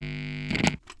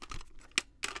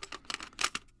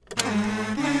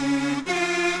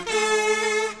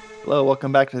Hello,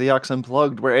 welcome back to the Auxim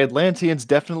Unplugged, where Atlanteans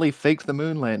definitely faked the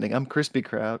moon landing. I'm Crispy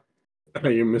Kraut. I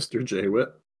am Mr. J-Wit.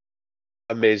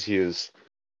 I'm Maze Hughes.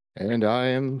 And I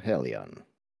am Haleion.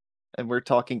 And we're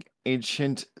talking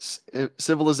ancient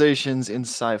civilizations in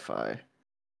sci-fi.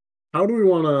 How do we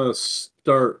want to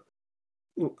start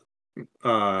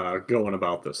going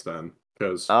about this then?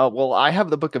 Because well, I have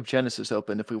the Book of Genesis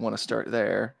open if we want to start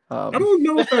there. I don't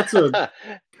know if that's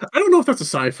a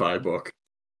sci-fi book.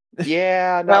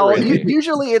 Yeah, not well, really.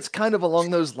 usually it's kind of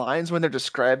along those lines when they're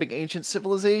describing ancient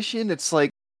civilization. It's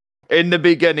like, in the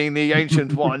beginning, the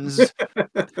ancient ones,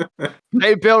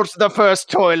 they built the first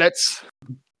toilets.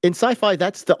 In sci-fi,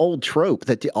 that's the old trope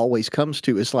that it always comes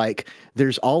to, is like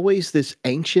there's always this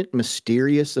ancient,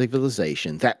 mysterious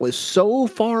civilization that was so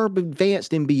far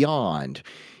advanced and beyond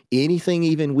anything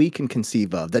even we can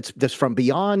conceive of. That's from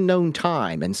beyond known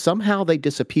time, and somehow they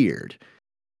disappeared.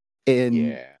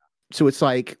 And so it's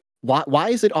like, why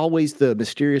is it always the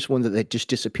mysterious one that just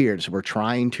disappeared? So we're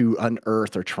trying to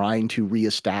unearth or trying to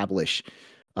reestablish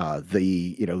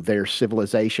their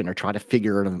civilization or try to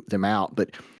figure them out.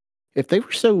 But if they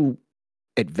were so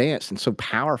advanced and so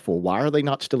powerful, why are they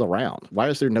not still around? Why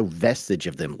is there no vestige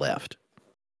of them left?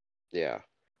 Yeah.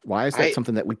 Why is that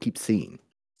something that we keep seeing?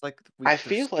 I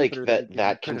feel like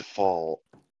that can fall.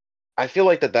 I feel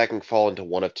like that can fall into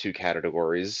one of two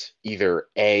categories. Either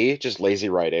A, just lazy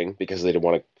writing because they didn't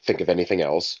want to think of anything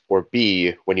else, or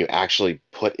B, when you actually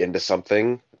put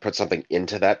something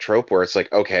into that trope where it's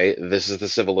like, okay, this is the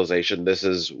civilization, this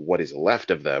is what is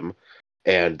left of them,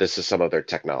 and this is some of their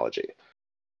technology.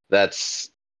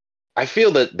 I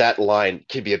feel that line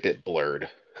can be a bit blurred.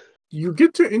 You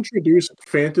get to introduce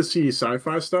fantasy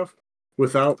sci-fi stuff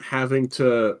without having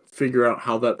to figure out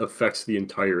how that affects the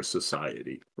entire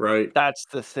society, right? That's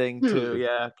the thing too,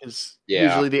 yeah, because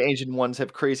usually the ancient ones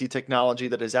have crazy technology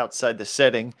that is outside the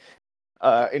setting,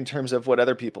 in terms of what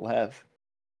other people have.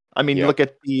 I mean, look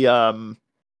at the I'm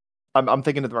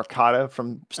thinking of the Mercata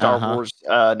from Star Wars,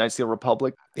 Knights of the Old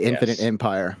Republic. The Infinite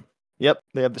Empire. Yep,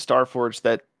 they have the Starforge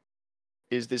that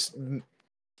is this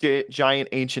giant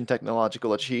ancient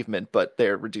technological achievement, but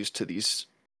they're reduced to these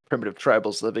primitive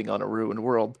tribals living on a ruined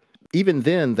world. Even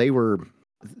then,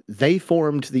 they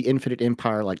formed the Infinite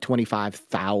Empire like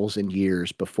 25,000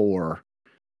 years before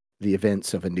the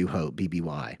events of A New Hope,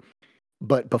 BBY.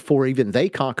 But before even they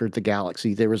conquered the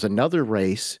galaxy, there was another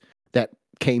race that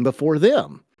came before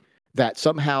them that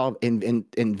somehow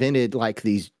invented like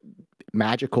these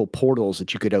magical portals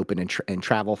that you could open and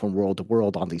travel from world to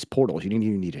world on these portals. You didn't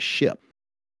even need a ship.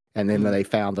 And then when they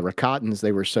found the Rakatans,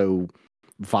 they were so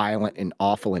violent and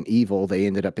awful and evil, they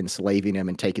ended up enslaving them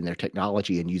and taking their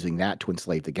technology and using that to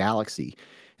enslave the galaxy.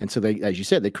 And so they, as you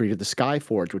said, they created the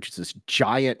SkyForge, which is this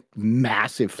giant,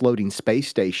 massive floating space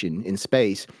station in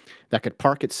space that could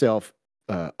park itself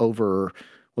over,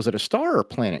 was it a star or a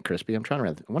planet, Crispy? I'm trying to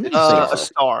remember. When did you say a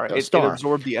star. It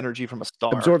absorbed the energy from a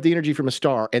star. Absorbed the energy from a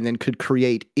star and then could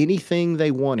create anything they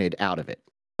wanted out of it.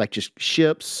 Like just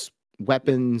ships,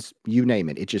 weapons, you name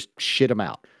it. It just shit them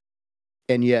out.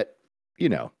 And yet,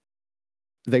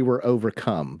 they were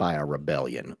overcome by a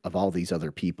rebellion of all these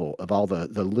other people, of all the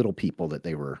little people that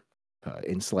they were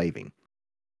enslaving.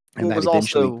 And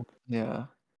that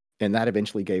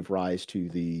eventually gave rise to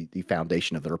the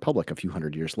foundation of the Republic a few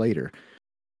hundred years later.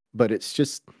 But it's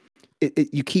just,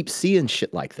 you keep seeing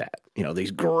shit like that.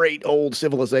 These great old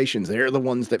civilizations, they're the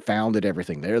ones that founded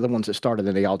everything. They're the ones that started,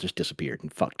 and they all just disappeared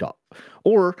and fucked up.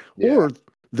 Or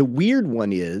the weird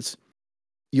one is,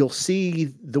 you'll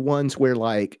see the ones where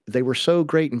like they were so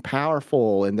great and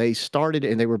powerful and they started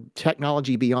and they were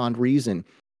technology beyond reason.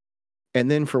 And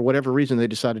then for whatever reason, they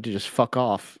decided to just fuck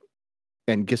off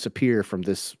and disappear from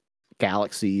this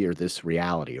galaxy or this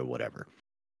reality or whatever.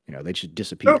 They just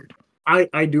disappeared.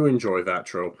 I do enjoy that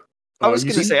trope. I was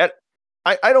going to say,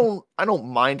 I don't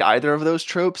mind either of those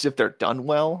tropes if they're done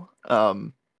well.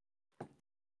 I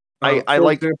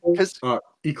like, example,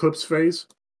 Eclipse Phase.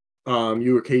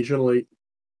 You occasionally,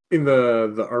 in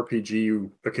the RPG,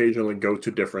 you occasionally go to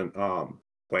different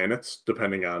planets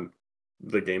depending on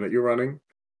the game that you're running.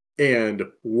 And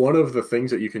one of the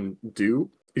things that you can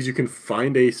do is you can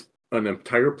find an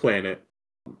entire planet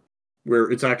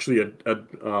where it's actually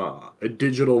a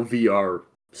digital VR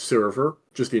server,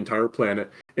 just the entire planet,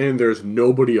 and there's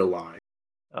nobody alive.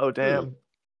 Oh, damn.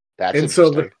 That's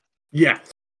interesting.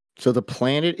 So the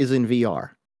planet is in VR?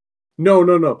 No.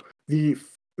 The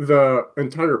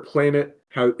entire planet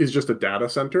is just a data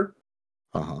center.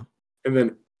 Uh-huh. And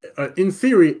then, in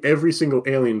theory, every single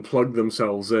alien plugged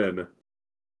themselves in,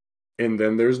 and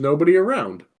then there's nobody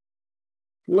around.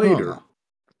 Later.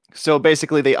 So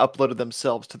basically, they uploaded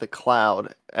themselves to the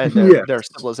cloud, and their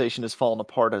civilization has fallen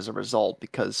apart as a result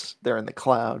because they're in the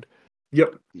cloud.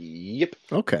 Yep.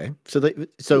 Okay,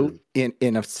 so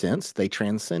in a sense, they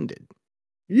transcended.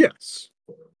 Yes.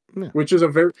 Yeah. Which is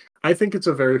I think it's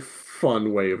a very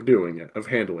fun way of doing it, of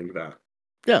handling that.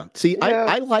 Yeah. See, yeah.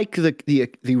 I like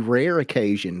the rare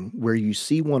occasion where you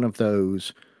see one of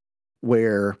those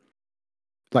where,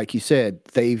 like you said,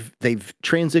 they've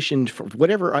transitioned from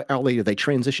whatever later they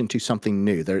transition to something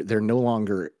new. They're no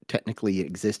longer technically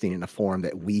existing in a form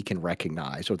that we can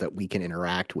recognize or that we can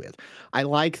interact with. I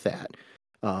like that.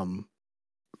 I'm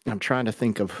trying to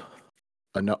think of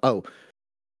oh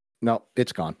no,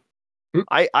 it's gone.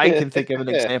 I can think of an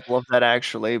example of that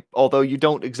actually, although you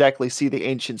don't exactly see the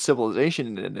ancient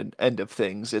civilization end of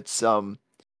things. It's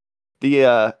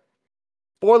the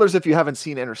spoilers if you haven't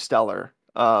seen Interstellar.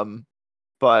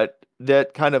 But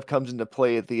that kind of comes into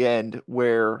play at the end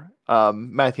where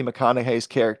Matthew McConaughey's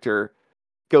character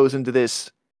goes into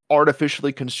this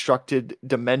artificially constructed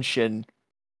dimension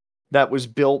that was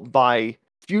built by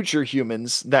future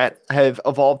humans that have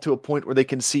evolved to a point where they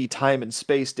can see time and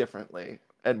space differently,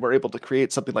 and were able to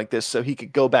create something like this so he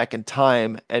could go back in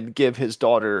time and give his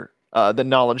daughter the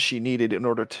knowledge she needed in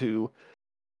order to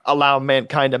allow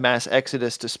mankind a mass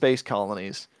exodus to space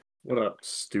colonies. What a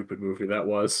stupid movie that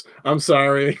was. I'm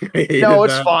sorry. No,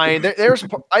 it's fine. There's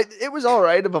it was all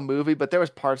right of a movie, but there was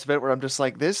parts of it where I'm just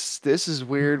like, this is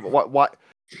weird. What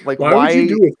like why would you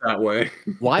do it that way?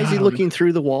 Why is he looking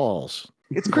through the walls?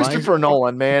 It's Christopher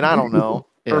Nolan, man. I don't know.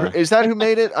 Yeah. Or is that who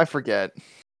made it? I forget.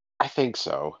 I think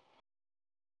so.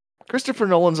 Christopher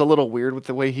Nolan's a little weird with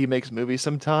the way he makes movies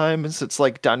sometimes. It's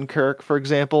like Dunkirk, for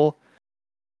example.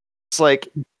 It's like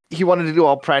he wanted to do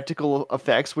all practical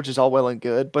effects, which is all well and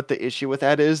good, but the issue with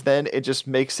that is then it just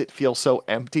makes it feel so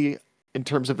empty in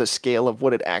terms of the scale of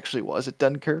what it actually was at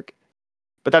Dunkirk.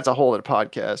 But that's a whole other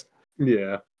podcast.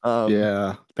 Yeah.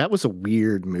 Yeah, that was a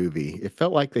weird movie. It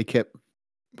felt like they kept...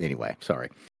 Anyway, sorry.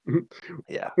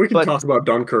 Yeah. We can talk about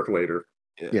Dunkirk later.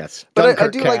 Yeah. Yes. But I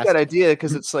do like that idea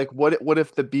because it's like, what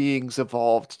if the beings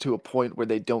evolved to a point where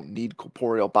they don't need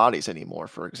corporeal bodies anymore,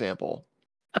 for example?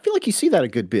 I feel like you see that a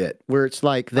good bit, where it's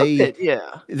like they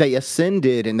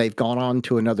ascended and they've gone on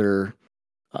to another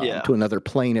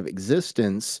plane of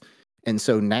existence, and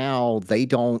so now they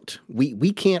don't.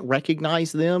 We can't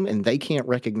recognize them, and they can't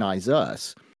recognize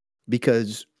us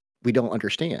because we don't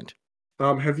understand.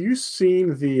 Have you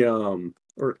seen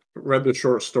or read the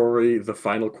short story "The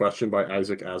Final Question" by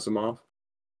Isaac Asimov?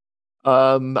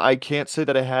 I can't say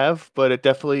that I have, but it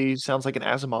definitely sounds like an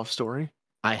Asimov story.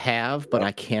 I have, but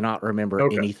I cannot remember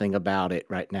anything about it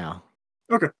right now.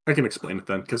 Okay, I can explain it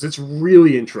then, because it's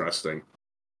really interesting.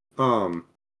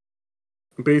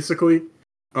 Basically,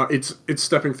 it's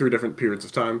stepping through different periods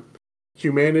of time.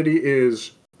 Humanity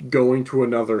is going to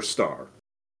another star,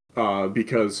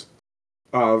 because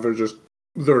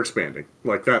they're expanding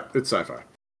like that. It's sci-fi,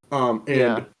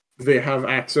 and they have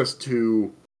access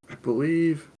to, I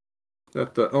believe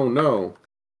that I'm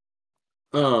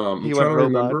trying to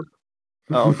remember.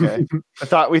 Oh, okay. I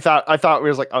thought we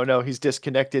were like, oh no, he's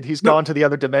disconnected. He's gone to the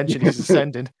other dimension. He's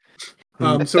ascended.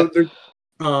 So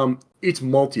it's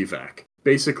multivac,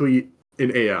 basically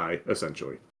an AI,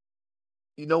 essentially.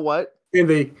 You know what?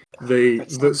 And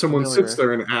someone sits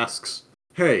there and asks,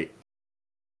 "Hey,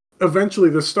 eventually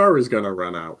the star is gonna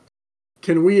run out.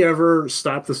 Can we ever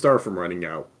stop the star from running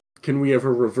out? Can we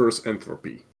ever reverse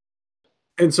entropy?"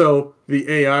 And so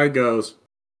the AI goes,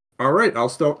 "All right, I'll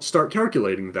start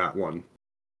calculating that one."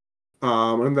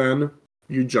 And then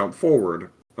you jump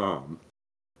forward,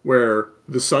 where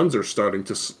the suns are starting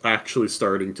to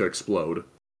explode.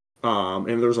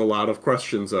 And there's a lot of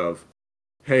questions of,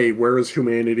 hey, where is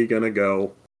humanity gonna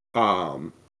go?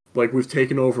 Like, we've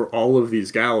taken over all of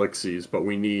these galaxies, but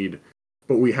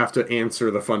we have to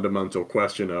answer the fundamental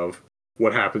question of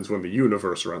what happens when the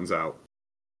universe runs out.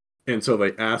 And so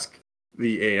they ask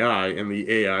the AI, and the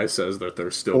AI says that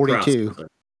they're still 42. Processing.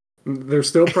 They're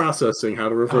still processing how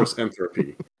to reverse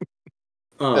entropy.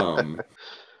 And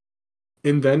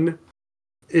then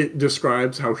it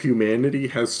describes how humanity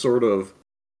has sort of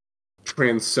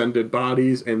transcended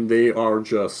bodies, and they are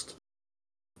just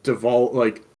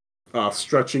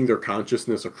stretching their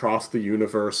consciousness across the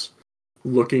universe,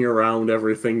 looking around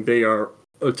everything. They are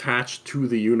attached to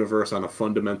the universe on a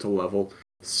fundamental level.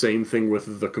 Same thing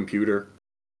with the computer.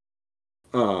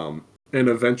 And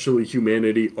eventually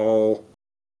humanity all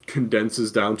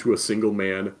condenses down to a single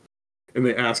man, and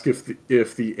they ask if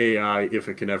the AI, if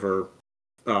it can ever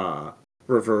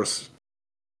reverse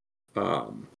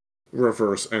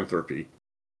entropy.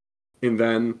 And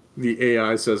then the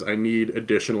AI says, I need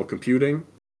additional computing.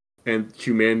 and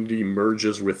humanity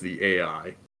merges with the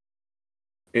AI.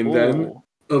 And Ooh. then,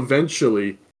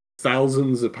 eventually,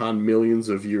 thousands upon millions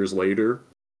of years later,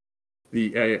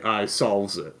 the AI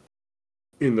solves it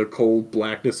in the cold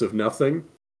blackness of nothing.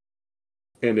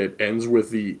 And it ends with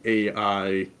the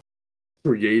AI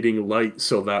creating light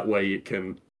so that way it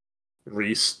can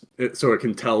so it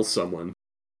can tell someone.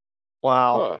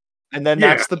 Wow. Huh. And then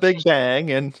that's the Big Bang,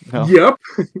 and no. Yep,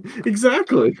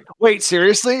 exactly. Wait,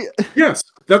 seriously? Yes,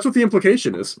 that's what the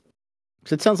implication is.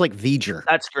 So it sounds like V'ger.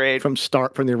 That's great. From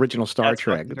the original Star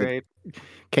Trek. Great.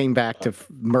 Came back to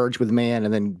merge with man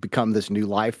and then become this new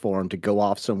life form to go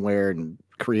off somewhere and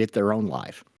create their own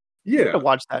life. Yeah. I need to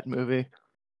watch that movie.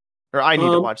 Or I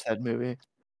need to watch that movie.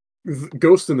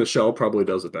 Ghost in the Shell probably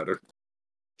does it better.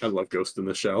 I love Ghost in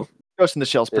the Shell. Ghost in the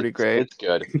Shell's pretty great. It's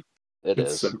good.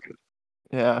 It's so good.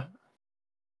 Yeah.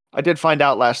 I did find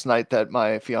out last night that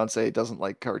my fiance doesn't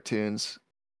like cartoons,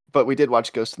 but we did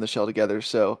watch Ghost in the Shell together,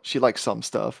 so she likes some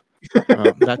stuff.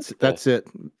 That's it.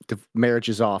 The marriage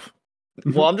is off.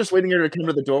 Well, I'm just waiting her to come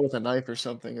to the door with a knife or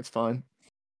something. It's fine.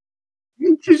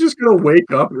 She's just gonna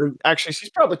wake up. Actually,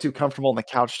 she's probably too comfortable on the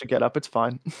couch to get up. It's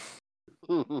fine.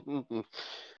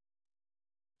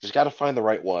 Just got to find the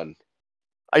right one.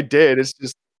 I did. It's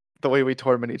just the way we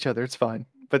torment each other. It's fine.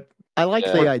 But I like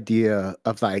the idea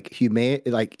of like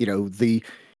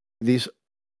these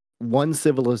one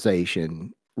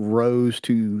civilization rose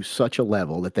to such a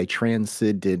level that they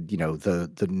transcended,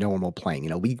 the normal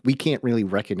plane. We can't really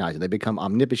recognize it. They become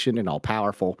omnipotent and all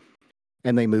powerful,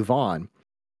 and they move on.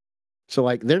 So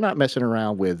like they're not messing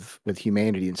around with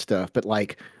humanity and stuff, but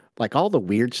like all the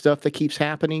weird stuff that keeps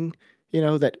happening,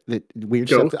 that weird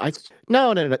Ghosts? stuff.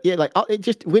 No. Yeah, like it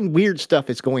just when weird stuff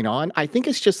is going on, I think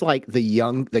it's just like the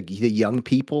young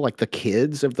people, like the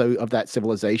kids of that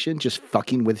civilization, just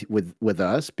fucking with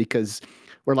us because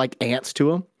we're like ants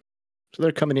to them. So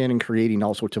they're coming in and creating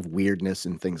all sorts of weirdness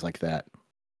and things like that.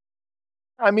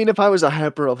 I mean, if I was a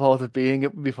hyper-evolved being,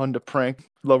 it would be fun to prank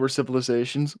lower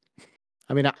civilizations.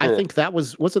 I mean, I think that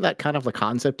wasn't that kind of the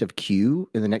concept of Q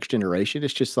in the Next Generation?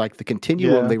 It's just like the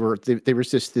continuum. Yeah. They were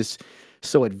just this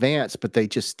so advanced, but they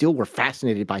just still were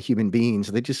fascinated by human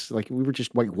beings. They just like we were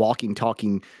just like walking,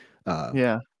 talking,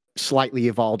 slightly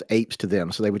evolved apes to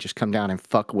them. So they would just come down and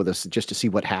fuck with us just to see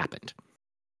what happened.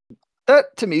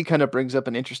 That to me kind of brings up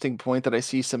an interesting point that I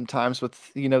see sometimes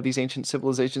with these ancient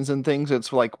civilizations and things.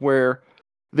 It's like where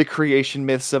the creation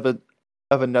myths of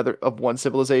one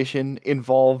civilization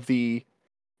involve the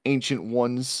ancient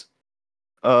ones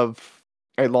of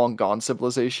a long gone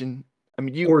civilization. I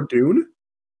mean, or Dune.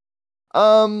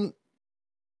 I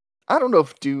don't know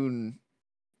if Dune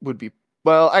would be.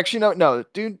 Well, actually, no.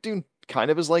 Dune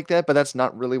kind of is like that, but that's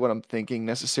not really what I'm thinking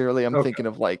necessarily. I'm thinking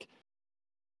of like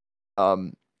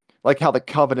how the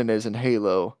Covenant is in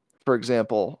Halo, for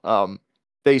example.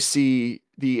 They see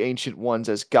the ancient ones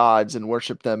as gods and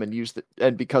worship them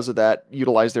and because of that,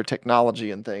 utilize their technology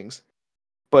and things.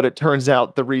 But it turns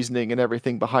out the reasoning and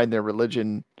everything behind their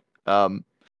religion,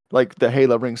 like the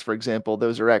Halo rings, for example,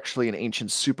 those are actually an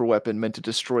ancient super weapon meant to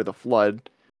destroy the Flood,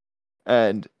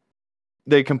 and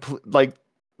they the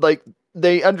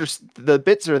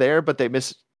bits are there, but they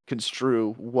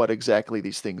misconstrue what exactly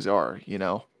these things are.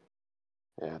 Yeah,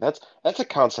 that's a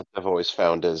concept I've always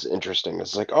found as interesting.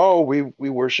 It's like, oh, we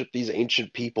worship these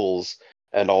ancient peoples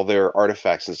and all their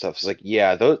artifacts and stuff. It's like,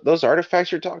 yeah, those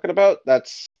artifacts you're talking about,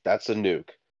 that's a nuke.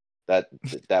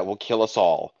 That will kill us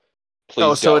all.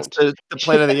 Please so don't. It's the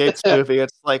Planet of the Apes movie.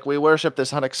 It's like we worship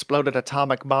this unexploded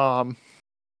atomic bomb.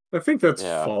 I think that's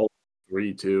Fallout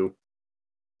 3 too.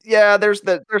 Yeah, there's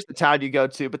the town you go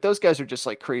to, but those guys are just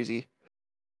like crazy.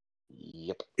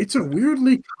 Yep. It's a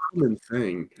weirdly common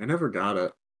thing. I never got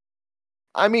it.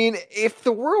 I mean, if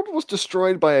the world was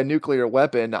destroyed by a nuclear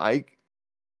weapon, I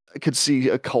could see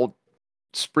a cult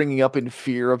springing up in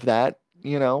fear of that,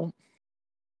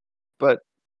 But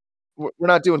we're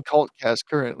not doing cult cast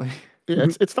currently. Yeah,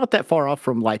 it's not that far off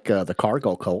from like the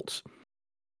cargo cults,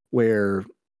 where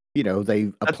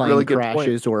a plane really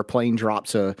crashes or a plane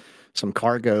drops some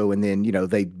cargo, and then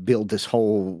they build this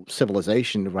whole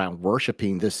civilization around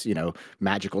worshiping this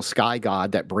magical sky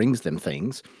god that brings them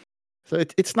things. So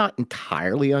it's not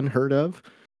entirely unheard of.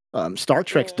 Star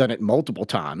Trek's done it multiple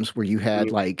times where you had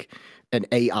like an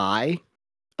AI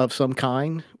of some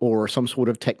kind or some sort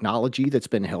of technology that's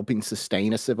been helping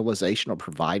sustain a civilization or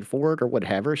provide for it or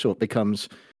whatever. So it becomes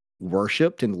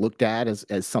worshipped and looked at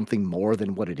as something more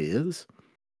than what it is.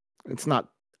 It's not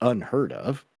unheard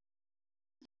of.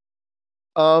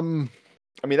 I mean,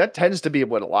 that tends to be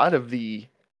what a lot of the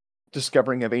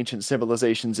discovering of ancient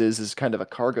civilizations is kind of a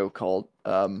cargo cult,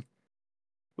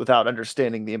 without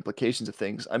understanding the implications of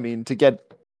things. I mean, to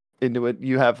get into it,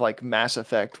 you have like Mass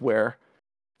Effect, where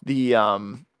the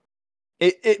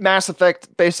Mass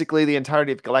Effect, basically the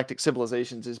entirety of Galactic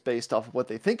Civilizations is based off of what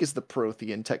they think is the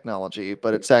Prothean technology,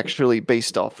 but it's actually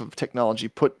based off of technology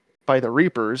put by the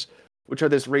Reapers, which are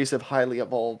this race of highly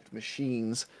evolved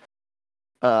machines.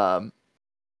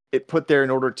 It put there in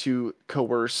order to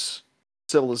coerce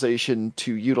civilization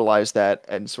to utilize that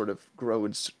and sort of grow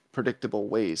in predictable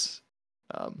ways.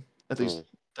 At least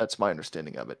that's my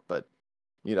understanding of it. But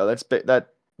that's that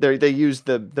they use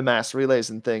the mass relays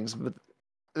and things, but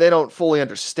they don't fully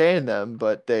understand them.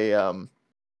 But they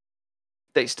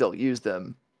still use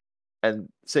them. And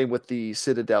same with the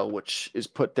Citadel, which is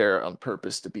put there on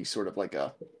purpose to be sort of like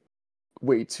a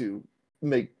way to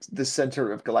make the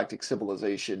center of galactic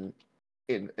civilization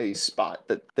in a spot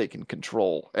that they can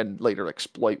control and later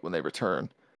exploit when they return.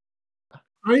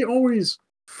 I always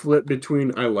flip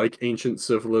between I like ancient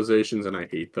civilizations and I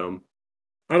hate them.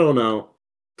 I don't know.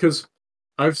 Because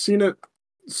I've seen it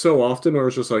so often where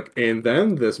it's just like, and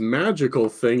then this magical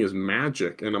thing is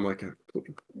magic. And I'm like,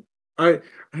 I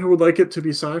would like it to be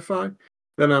sci-fi.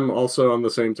 Then I'm also on the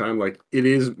same time like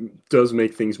does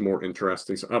make things more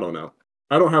interesting. So I don't know.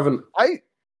 I don't have an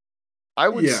I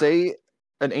would say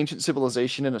an ancient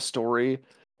civilization in a story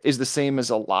is the same as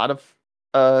a lot of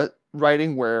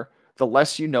writing, where the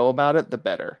less you know about it, the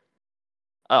better.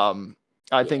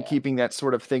 I think keeping that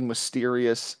sort of thing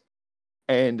mysterious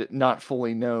and not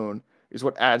fully known is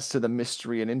what adds to the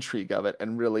mystery and intrigue of it,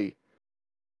 and really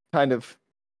kind of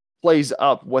plays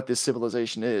up what this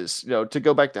civilization is. To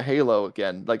go back to Halo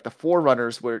again, like the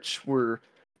Forerunners, which were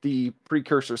the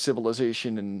precursor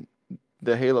civilization in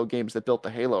the Halo games that built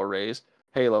the Halo arrays.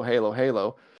 Halo.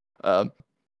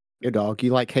 Yo, dog,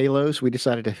 you like halos? We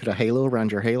decided to put a halo around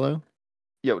your halo.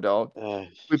 Yo, dog.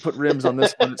 We put rims on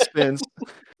this one. It spins.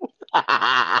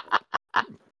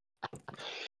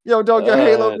 Yo, dog, your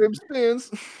Halo rim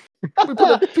spins. We put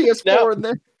a PS4 in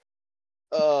there.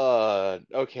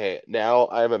 Okay, now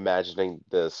I'm imagining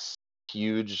this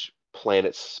huge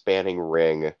planet-spanning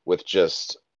ring with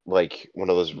just like one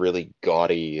of those really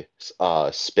gaudy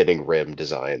spinning rim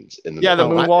designs in the the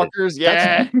Moonwalkers.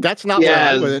 That's not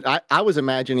what I was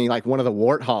imagining, like one of the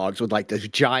warthogs with like those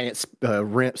giant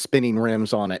spinning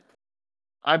rims on it.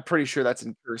 I'm pretty sure that's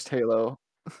in First Halo,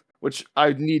 which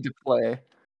I need to play.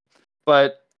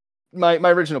 But my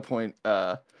original point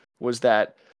was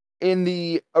that in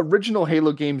the original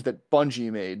Halo games that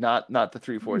Bungie made, not the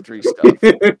 343 stuff.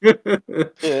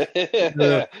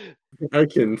 I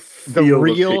can feel the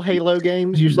real Halo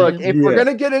games. Look, if we're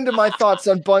gonna get into my thoughts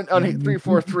on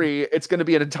 343, it's gonna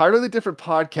be an entirely different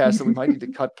podcast that we might need to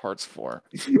cut parts for.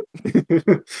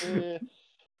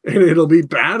 And it'll be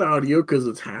bad audio because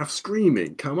it's half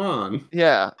screaming. Come on.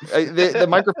 Yeah, the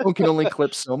microphone can only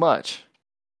clip so much.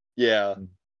 Yeah.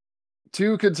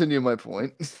 To continue my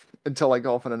point, until I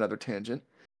go off on another tangent,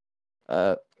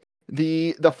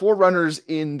 the Forerunners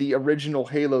in the original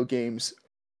Halo games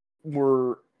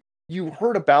you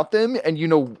heard about them and you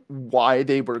know why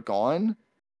they were gone,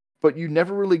 but you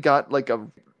never really got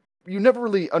you never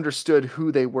really understood who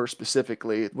they were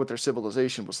specifically, what their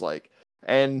civilization was like.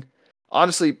 And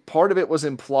honestly, part of it was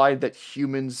implied that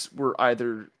humans were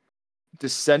either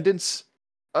descendants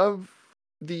of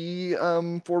the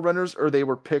Forerunners, or they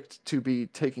were picked to be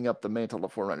taking up the mantle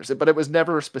of Forerunners. But it was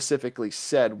never specifically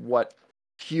said what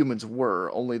humans were,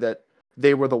 only that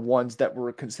they were the ones that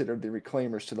were considered the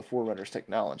reclaimers to the Forerunners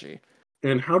technology.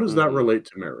 And how does that relate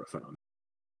to Marathon?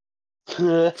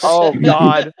 Oh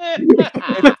God!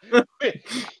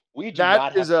 We do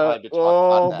not have time to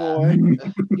talk about that. Boy!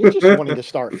 You're just wanting to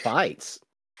start fights.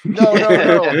 No.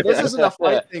 This isn't a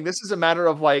fight thing. This is a matter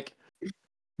of like,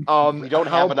 we don't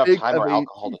have enough time or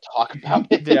alcohol to talk about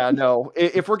it. Yeah, no.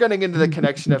 If we're getting into the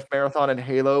connection of Marathon and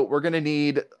Halo, we're gonna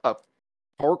need a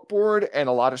corkboard and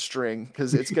a lot of string,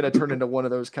 because it's gonna turn into one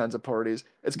of those kinds of parties.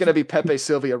 It's gonna be Pepe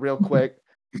Sylvia real quick.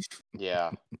 Yeah,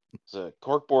 it's a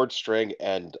corkboard, string,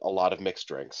 and a lot of mixed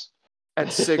drinks.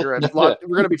 And cigarettes. We're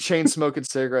gonna be chain smoking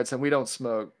cigarettes, and we don't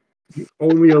smoke.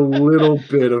 Only a little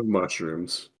bit of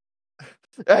mushrooms.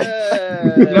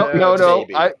 No.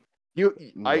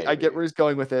 I get where he's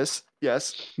going with this.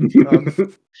 Yes.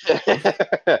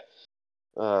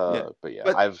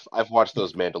 But I've watched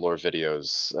those Mandalore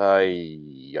videos.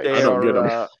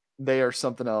 They are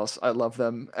something else. I love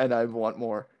them, and I want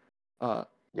more.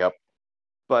 Yep.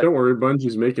 But don't worry,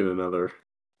 Bungie's making another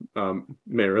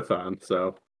Marathon.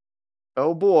 So.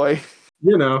 Oh boy.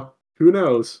 Who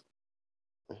knows?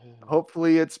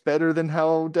 Hopefully, it's better than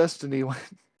how Destiny went.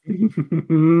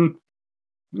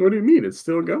 What do you mean? It's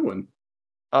still going.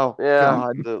 Oh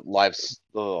yeah, God!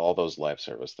 all those live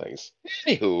service things.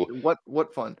 Anywho,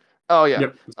 what fun? Oh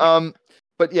yeah. Yep.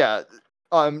 But yeah,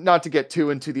 not to get too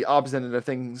into the obs end of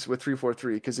things with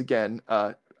 343, because again,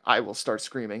 I will start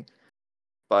screaming.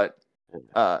 But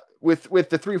with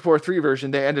the 343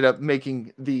 version, they ended up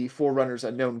making the Forerunners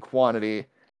a known quantity,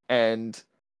 and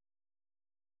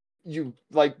you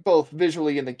like both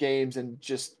visually in the games and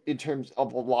just in terms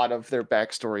of a lot of their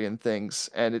backstory and things.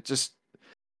 And it just,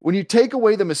 when you take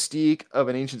away the mystique of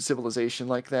an ancient civilization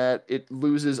like that, it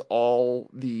loses all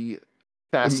the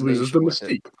fascination. It loses the with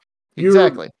mystique. it.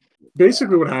 Exactly.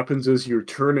 Basically, what happens is you're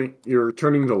turning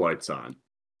the lights on.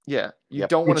 Yeah, you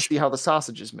don't want to see how the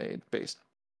sausage is made, based.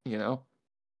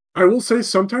 I will say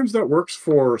sometimes that works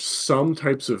for some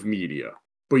types of media,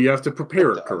 but you have to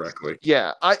prepare it correctly.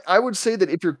 Yeah, I would say that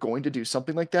if you're going to do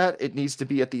something like that, it needs to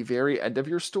be at the very end of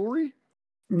your story.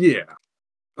 Yeah.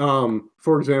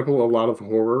 For example, a lot of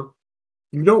horror,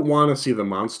 you don't want to see the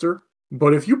monster,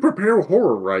 but if you prepare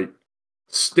horror right,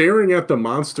 staring at the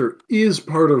monster is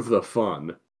part of the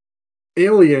fun.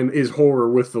 Alien is horror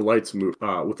with the lights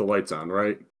on,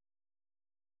 right?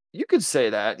 You could say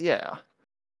that, yeah.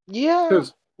 Yeah.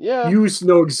 You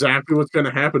know exactly what's going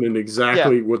to happen and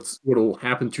exactly what'll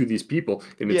happen to these people,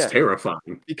 and it's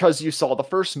terrifying. Because you saw the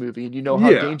first movie and you know how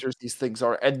dangerous these things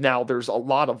are, and now there's a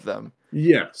lot of them.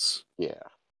 Yes. Yeah.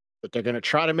 But they're going to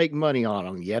try to make money on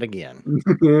them yet again.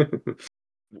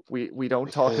 We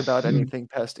don't talk about anything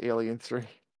past Alien 3.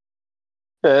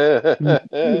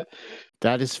 That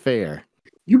is fair.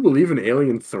 You believe in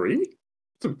Alien 3?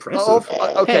 It's impressive.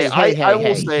 Okay, I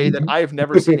will say that I've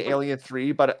never seen Alien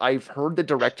 3, but I've heard the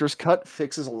director's cut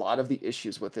fixes a lot of the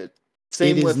issues with it.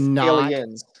 Same with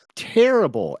Aliens.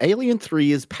 Terrible. Alien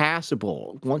 3 is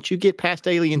passable. Once you get past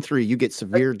Alien 3, you get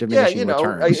severe diminishing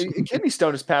returns. Kidney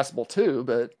Stone is passable too,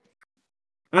 but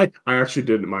I actually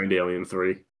didn't mind Alien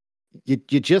 3.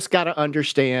 You just got to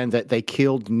understand that they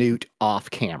killed Newt off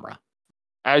camera.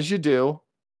 As you do.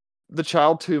 The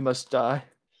child too must die.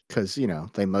 Because,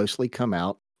 they mostly come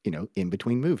out, in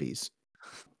between movies.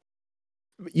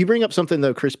 You bring up something,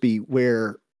 though, Crispy,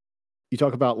 where you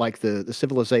talk about, like, the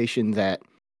civilization that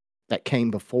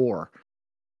came before.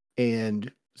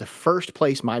 And the first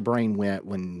place my brain went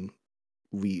when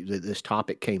this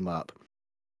topic came up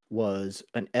was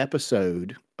an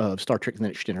episode of Star Trek The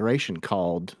Next Generation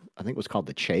called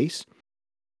The Chase.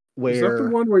 Is that the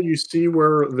one where you see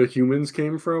where the humans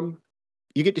came from?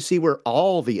 You get to see where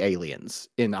all the aliens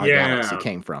in our galaxy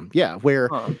came from. Yeah, where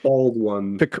the bald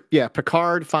one.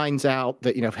 Picard finds out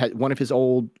that had one of his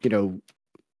old,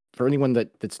 for anyone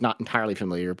that's not entirely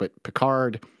familiar, but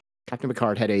Captain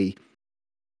Picard had a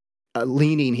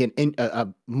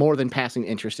more than passing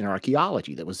interest in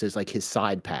archaeology. That was his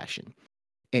side passion,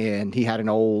 and he had an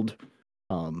old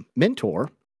mentor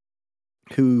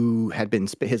who had been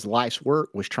his life's work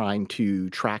was trying to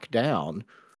track down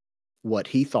what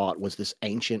he thought was this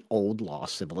ancient old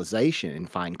lost civilization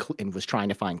and was trying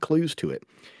to find clues to it.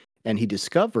 And he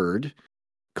discovered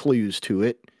clues to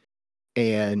it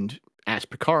and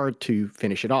asked Picard to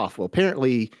finish it off. Well,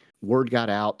 apparently word got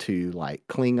out to like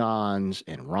Klingons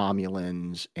and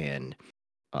Romulans and,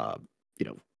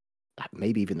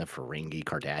 maybe even the Ferengi,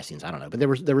 Cardassians, I don't know. But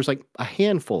there was like a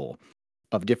handful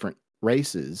of different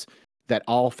races that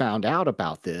all found out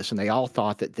about this, and they all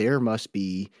thought that there must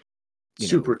be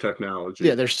super technology.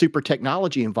 Yeah, there's super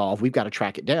technology involved. We've got to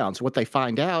track it down. So what they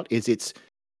find out is it's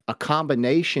a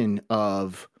combination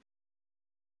of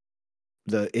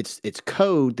it's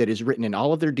code that is written in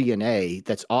all of their DNA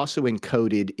that's also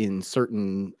encoded in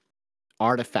certain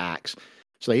artifacts.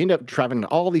 So they end up traveling to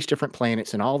all these different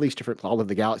planets and all of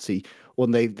the galaxy. Well,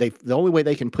 the only way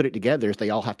they can put it together is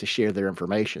they all have to share their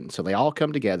information. So they all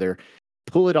come together,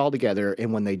 pull it all together,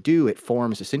 and when they do, it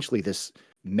forms essentially this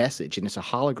message, and it's a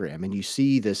hologram, and you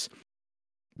see this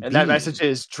and that message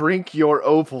is drink your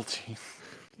Ovaltine.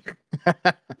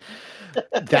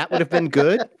 That would have been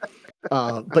good,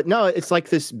 but no, it's like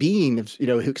this being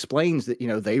who explains that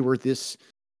they were this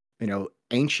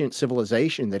ancient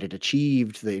civilization that had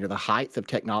achieved the height of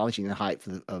technology and the height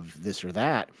of this or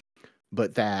that,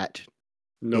 but that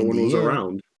no one was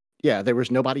around. Yeah, there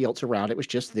was nobody else around. It was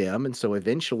just them, and so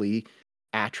eventually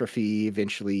atrophy,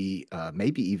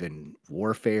 maybe even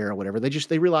warfare or whatever.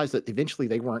 They realized that eventually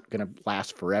they weren't going to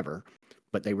last forever,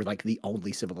 but they were like the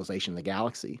only civilization in the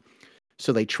galaxy.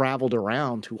 So they traveled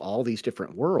around to all these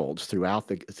different worlds throughout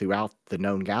the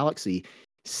known galaxy,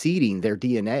 seeding their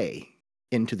DNA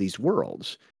into these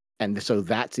worlds. And so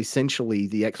that's essentially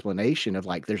the explanation of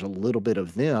like there's a little bit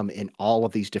of them in all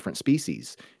of these different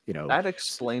species. That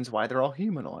explains why they're all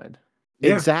humanoid.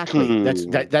 Yeah. Exactly.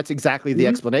 That's exactly the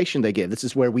explanation they give. This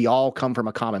is where we all come from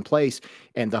a common place,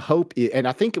 and the hope. And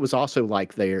I think it was also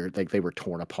like they were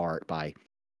torn apart by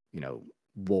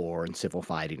war and civil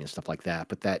fighting and stuff like that.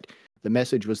 But that the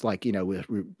message was like,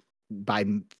 by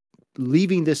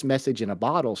leaving this message in a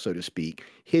bottle, so to speak,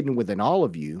 hidden within all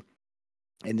of you,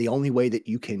 and the only way that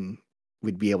you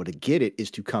would be able to get it is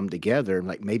to come together.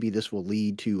 Like maybe this will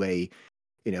lead to a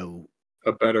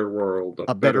better world,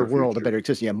 a better world, a better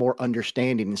existence, more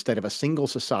understanding. Instead of a single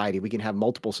society, we can have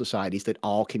multiple societies that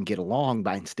all can get along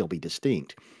and still be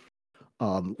distinct.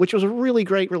 Which was really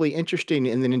great, really interesting,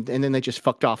 and then they just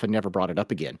fucked off and never brought it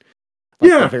up again.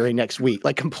 The very next week,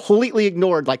 completely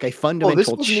ignored a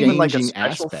fundamental changing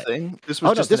aspect. Thing. This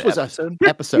was this was an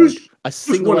episode, a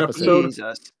single episode.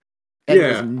 Jesus. And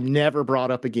it was never brought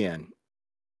up again.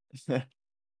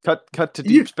 Cut to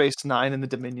Deep Space Nine and the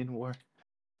Dominion War.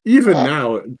 Even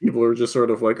now, people are just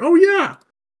sort of like, "Oh yeah,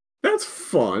 that's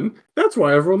fun. That's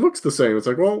why everyone looks the same." It's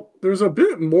like, well, there's a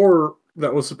bit more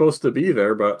that was supposed to be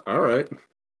there, but all right.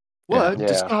 What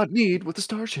does God need with the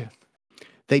starship?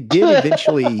 They did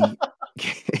eventually.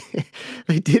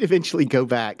 They did eventually go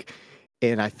back,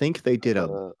 and I think they did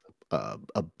a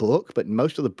book, but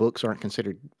most of the books aren't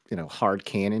considered, hard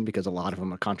canon because a lot of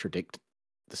them contradict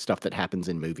the stuff that happens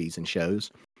in movies and shows.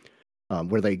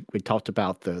 Where we talked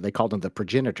about they called them the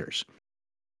progenitors.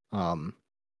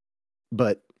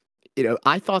 But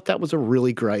I thought that was a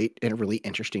really great and a really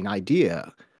interesting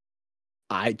idea.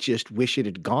 I just wish it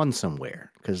had gone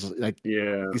somewhere because,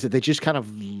 they just kind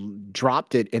of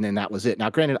dropped it and then that was it. Now,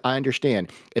 granted, I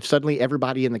understand if suddenly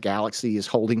everybody in the galaxy is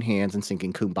holding hands and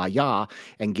singing "Kumbaya"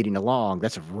 and getting along,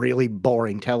 that's a really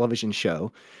boring television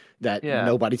show that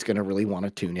nobody's going to really want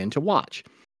to tune in to watch.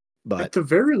 But at the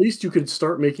very least, you could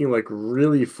start making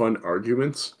really fun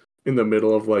arguments in the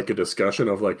middle of a discussion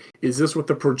of is this what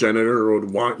the progenitor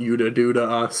would want you to do to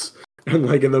us? And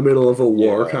in the middle of a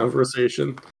war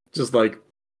conversation. Just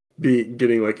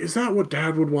getting is that what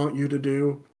Dad would want you to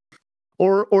do?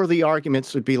 Or the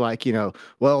arguments would be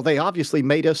well, they obviously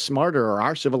made us smarter, or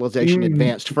our civilization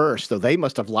advanced first, so they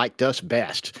must have liked us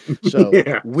best. So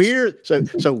we're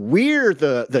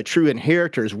the true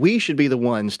inheritors. We should be the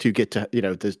ones to get to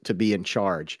to be in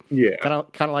charge. Yeah, kind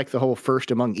of like the whole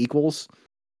first among equals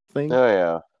thing.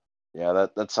 Oh yeah.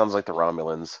 That sounds like the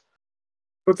Romulans.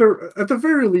 But at the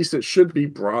very least, it should be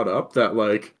brought up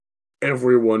that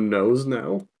everyone knows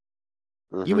now.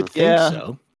 You would think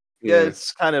so. Yeah,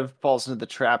 it's kind of falls into the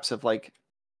traps of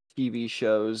TV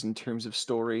shows in terms of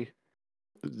story.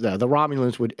 The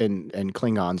Romulans would and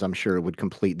Klingons, I'm sure, would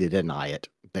completely deny it.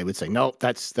 They would say, "No,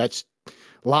 that's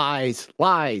lies,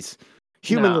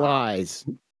 human lies."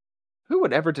 Who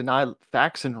would ever deny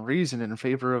facts and reason in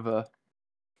favor of a?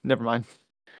 Never mind.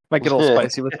 Might get a little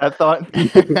spicy with that thought.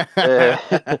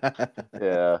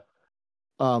 Yeah.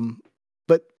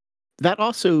 But that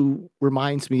also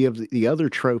reminds me of the other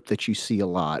trope that you see a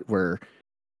lot where,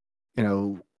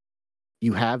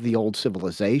 you have the old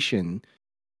civilization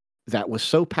that was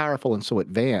so powerful and so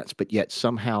advanced, but yet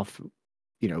somehow,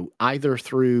 either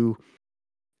through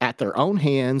at their own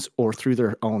hands or through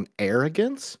their own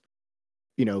arrogance,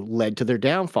 led to their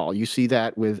downfall. You see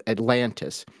that with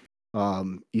Atlantis.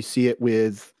 You see it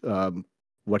with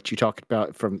what you talked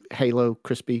about from Halo,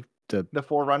 Crispy. The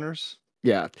Forerunners.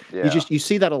 Yeah. You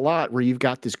see that a lot where you've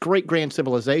got this great grand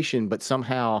civilization, but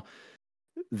somehow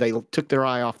they took their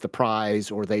eye off the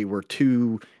prize, or they were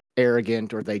too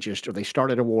arrogant, or they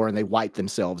started a war and they wiped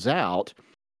themselves out.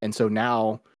 And so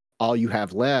now all you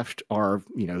have left are,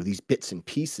 these bits and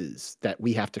pieces that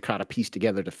we have to kind of piece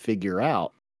together to figure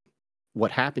out what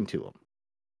happened to them.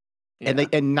 Yeah.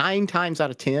 And 9 times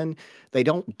out of 10, they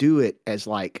don't do it as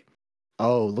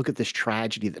oh, look at this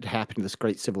tragedy that happened to this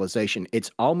great civilization.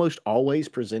 It's almost always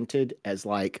presented as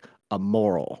a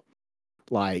moral.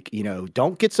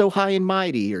 Don't get so high and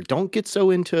mighty, or don't get so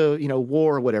into,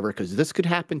 war or whatever, because this could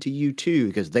happen to you too,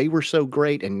 because they were so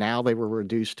great and now they were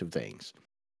reduced to things.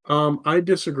 I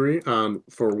disagree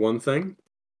for one thing.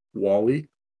 WALL-E.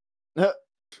 Oh,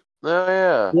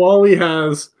 yeah. WALL-E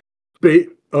has bait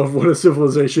of what a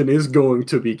civilization is going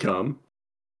to become,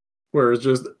 where it's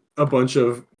just a bunch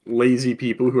of lazy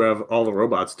people who have all the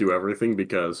robots do everything,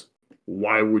 because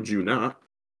why would you not?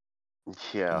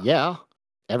 Yeah.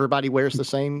 Everybody wears the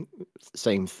same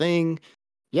thing.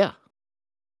 Yeah.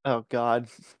 Oh God.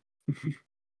 I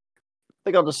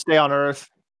think I'll just stay on Earth.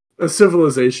 A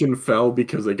civilization fell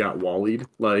because they got WALL-E'd.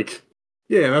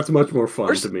 That's much more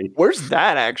fun to me. Where's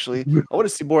that actually? I want to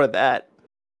see more of that.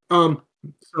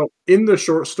 So in the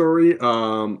short story,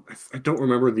 I don't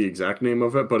remember the exact name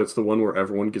of it, but it's the one where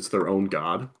everyone gets their own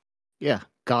god. Yeah,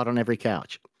 God on every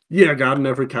couch. Yeah, God on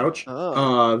every couch.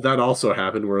 Oh. That also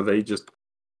happened where they just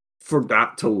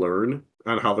forgot to learn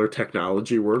on how their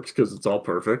technology works because it's all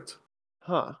perfect.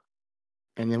 Huh.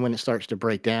 And then when it starts to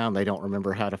break down, they don't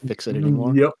remember how to fix it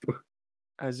anymore. Yep.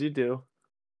 As you do.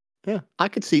 Yeah, I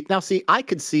could see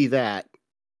that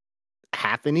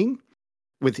happening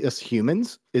with us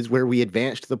humans, is where we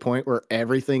advance to the point where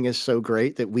everything is so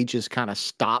great that we just kind of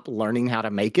stop learning how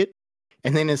to make it.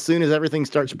 And then as soon as everything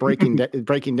starts breaking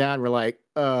down, we're like,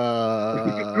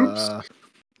 Oops.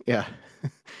 Yeah.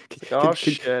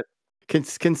 Shit. Can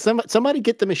somebody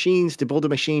get the machines to build a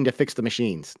machine to fix the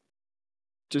machines?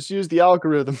 Just use the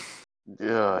algorithm.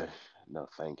 Yeah. No,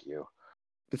 thank you.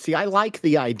 But see, I like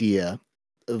the idea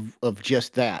of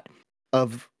just that,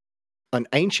 of an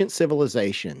ancient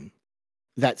civilization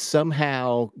that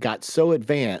somehow got so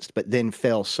advanced, but then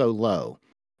fell so low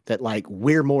that like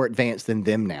we're more advanced than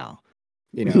them now.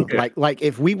 You know, Yeah. like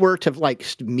if we were to like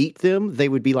meet them, they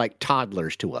would be like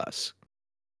toddlers to us.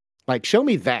 Like, show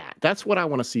me that. That's what I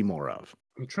want to see more of.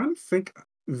 I'm trying to think.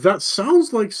 That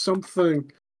sounds like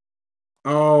something.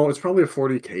 Oh, it's probably a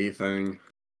 40K thing.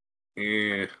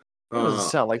 That doesn't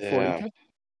sound like 40K.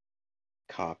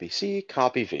 Copy C,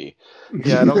 copy V.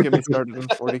 Yeah, don't get me started on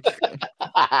 40K.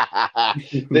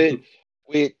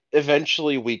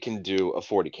 Eventually we can do a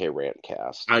 40K rant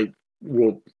cast. I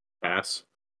will pass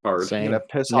hard. Same. I'm gonna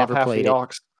piss Never off half played the it. Aux.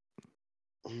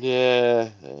 Yeah,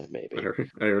 maybe.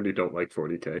 I already don't like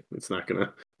 40K.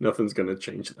 Nothing's gonna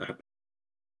change that.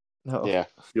 No. Yeah.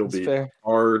 You'll That's be fair.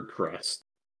 hard pressed.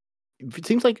 It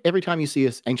seems like every time you see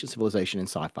an ancient civilization in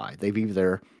sci-fi, they've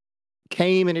either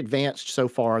came and advanced so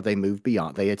far they moved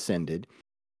beyond, they ascended,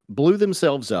 blew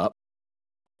themselves up,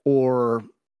 or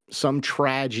some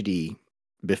tragedy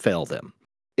befell them.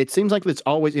 It seems like it's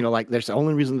always, like there's the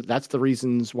only reason, that's the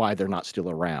reasons why they're not still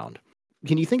around.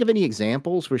 Can you think of any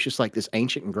examples where it's just like this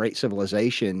ancient and great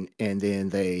civilization and then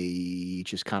they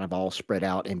just kind of all spread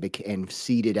out and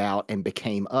seeded out and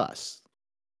became us?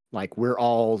 Like we're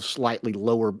all slightly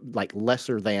lower, like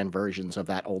lesser than versions of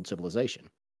that old civilization.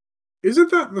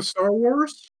 Isn't that the Star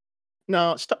Wars?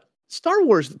 No, Star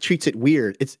Wars treats it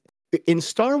weird. It's in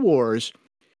Star Wars,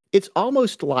 it's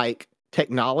almost like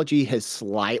technology has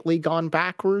slightly gone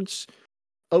backwards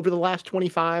over the last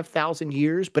 25,000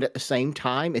 years, but at the same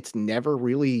time, it's never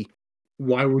really.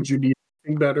 Why would you need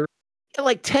anything better?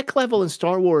 Like tech level in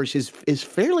Star Wars is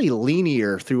fairly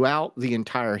linear throughout the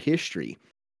entire history.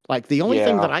 Like the only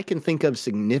thing that I can think of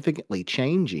significantly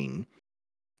changing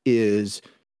is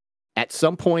at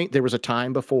some point there was a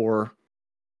time before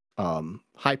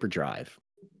hyperdrive,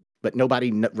 but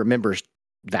nobody remembers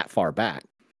that far back.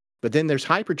 But then there's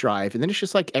hyperdrive, and then it's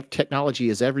just like technology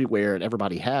is everywhere and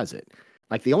everybody has it.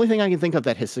 Like the only thing I can think of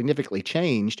that has significantly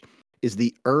changed is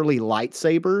the early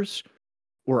lightsabers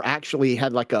were actually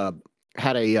had a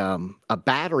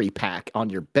battery pack on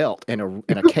your belt and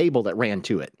a cable that ran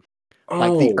to it.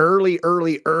 Like the early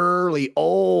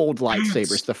old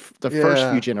lightsabers, the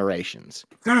first few generations.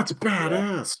 That's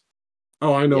badass.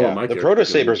 Oh, I know what my the proto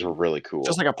sabers were really cool.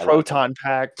 Just like a proton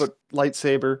pack, but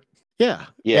lightsaber. Yeah.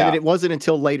 And it wasn't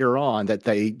until later on that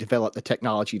they developed the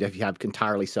technology to have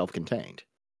entirely self-contained.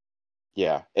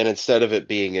 Yeah, and instead of it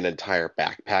being an entire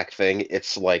backpack thing,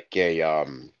 it's like a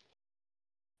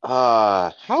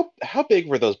how big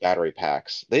were those battery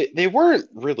packs? They weren't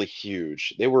really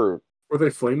huge. Were they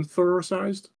flamethrower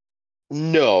sized?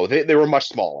 No, they were much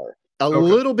smaller. A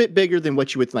little bit bigger than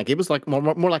what you would think. It was like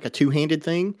more like a two-handed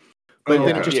thing, but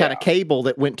then it just had a cable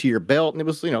that went to your belt, and it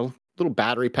was little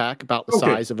battery pack about the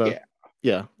size of a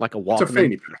like a Walkman. It's a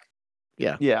fanny pack.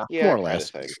 Yeah, more or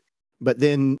less. But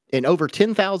then in over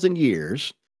 10,000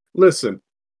 years, listen,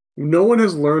 no one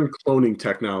has learned cloning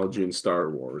technology in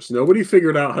Star Wars. Nobody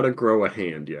figured out how to grow a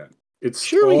hand yet. It's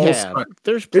sure we have.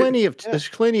 There's plenty of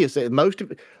most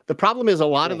of the problem is a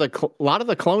lot of the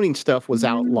cloning stuff was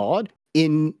outlawed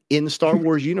in the Star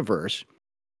Wars universe.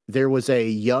 There was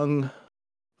a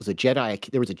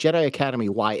Jedi Academy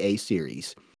YA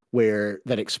series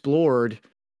that explored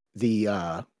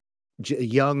the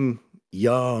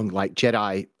young like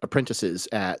Jedi apprentices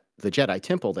at the Jedi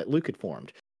Temple that Luke had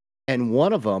formed, and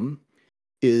one of them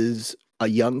is a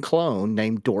young clone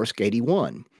named Dorsk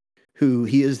 81. Who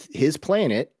his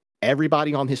planet,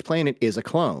 everybody on his planet is a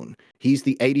clone. He's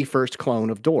the 81st clone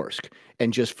of Dorsk.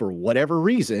 And just for whatever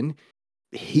reason,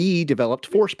 he developed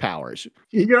force powers.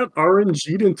 He got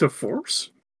RNG'd into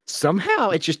force? Somehow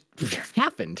it just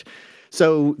happened.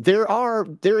 So there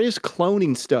is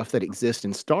cloning stuff that exists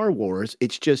in Star Wars.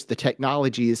 It's just the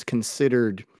technology is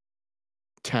considered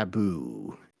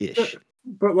taboo-ish.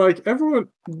 But like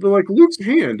Luke's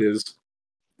hand is,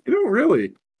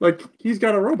 really. Like, he's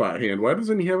got a robot hand. Why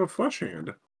doesn't he have a flesh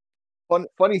hand?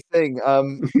 Funny thing,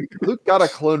 Luke got a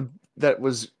clone that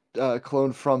was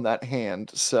cloned from that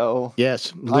hand. So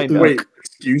yes, wait,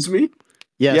 excuse me?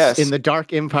 Yes, in the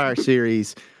Dark Empire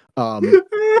series,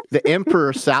 the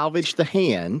Emperor salvaged the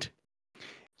hand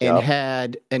and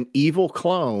had an evil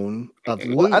clone of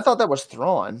Luke. Well, I thought that was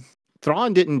Thrawn.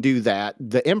 Thrawn didn't do that.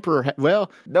 The Emperor, no,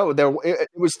 it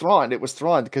was Thrawn. It was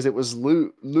Thrawn because it was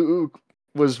Luke. Luke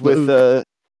was with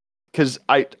because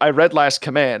I read Last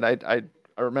Command. I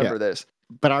remember this,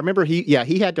 but I remember he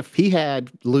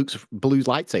had Luke's blue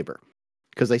lightsaber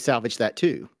because they salvaged that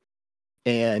too,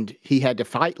 and he had to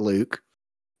fight Luke,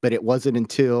 but it wasn't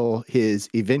until his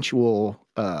eventual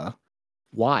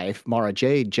wife Mara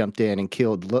Jade jumped in and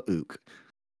killed Luke.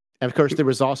 And of course, there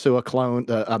was also a clone,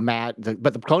 but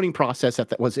the cloning process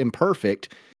that was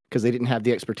imperfect because they didn't have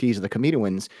the expertise of the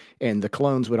Kaminoans, and the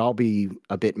clones would all be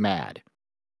a bit mad.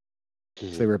 So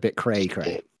they were a bit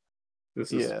cray-cray.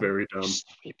 This is very dumb.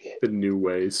 The new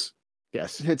ways.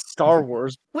 Yes. It's Star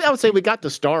Wars. Well, I would say we got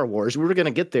to Star Wars. We were going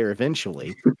to get there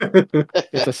eventually.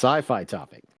 It's a sci-fi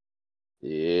topic.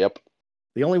 Yep.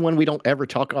 The only one we don't ever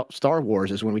talk about Star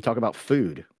Wars is when we talk about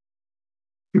food.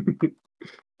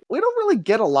 We don't really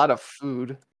get a lot of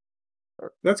food.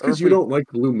 That's because you don't like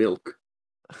blue milk.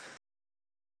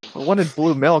 I wanted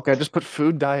blue milk. I just put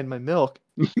food dye in my milk.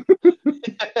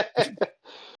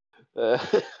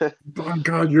 Oh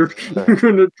God, you're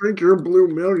gonna drink your blue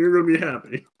milk. You're gonna be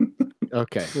happy.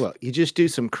 Okay, well, you just do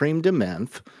some creme de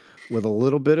menthe with a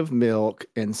little bit of milk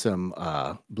and some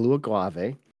blue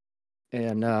agave,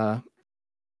 and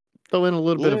throw in a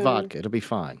little bit of vodka. It'll be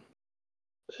fine.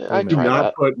 Do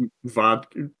not put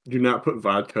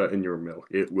vodka in your milk.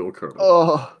 It will curdle.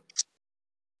 Oh,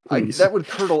 that would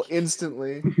curdle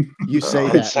instantly. You say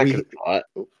that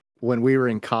when we were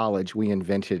in college, we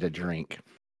invented a drink.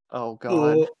 Oh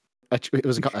God! It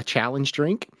was a challenge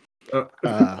drink,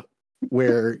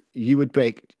 where you would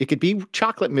bake. It could be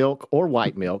chocolate milk or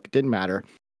white milk, didn't matter,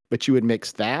 but you would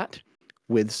mix that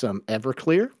with some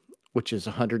Everclear, which is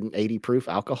 180 proof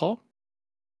alcohol,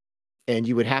 and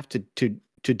you would have to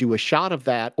do a shot of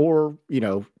that, or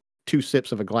 2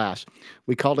 sips of a glass.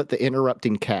 We called it the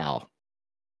interrupting cow.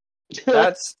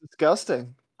 That's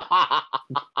disgusting.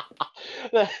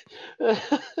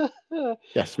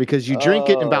 Yes, because you drink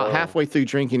it, and about halfway through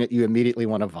drinking it, you immediately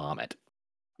want to vomit.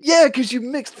 Yeah, because you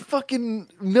mixed fucking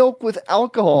milk with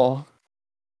alcohol.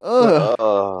 Ugh.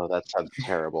 Oh, that sounds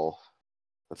terrible.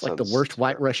 It's like the worst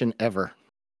White Russian ever.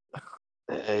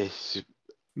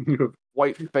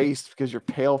 White-faced because you're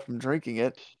pale from drinking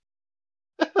it.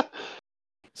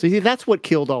 See, that's what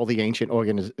killed all the ancient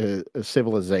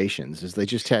civilizations, is they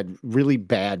just had really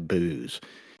bad booze.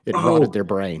 It rotted their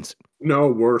brains. No,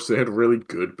 worse. They had really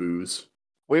good booze.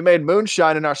 We made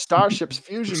moonshine in our starship's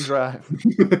fusion drive.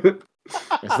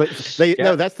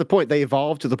 No, that's the point. They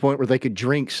evolved to the point where they could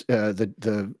drink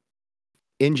the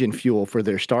engine fuel for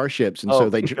their starships, and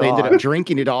so they ended up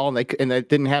drinking it all, and they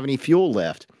didn't have any fuel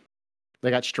left.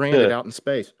 They got stranded out in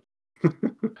space.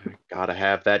 Gotta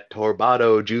have that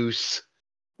Torbado juice.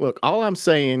 Look, all I'm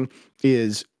saying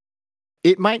is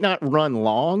it might not run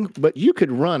long, but you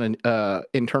could run an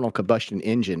internal combustion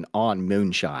engine on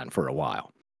moonshine for a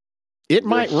while. It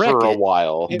might wreck for a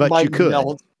while, but you could.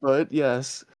 Melt, but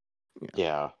yes.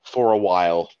 Yeah, for a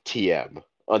while, TM.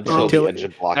 Until the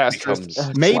engine block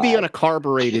becomes maybe on a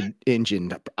carbureted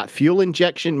engine. Fuel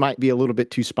injection might be a little bit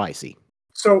too spicy.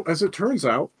 So, as it turns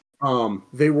out,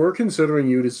 they were considering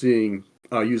using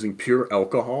pure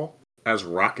alcohol as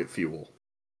rocket fuel.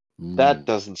 That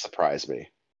doesn't surprise me.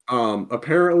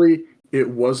 Apparently, it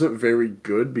wasn't very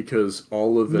good because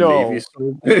all of the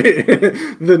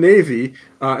Navy,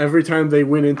 every time they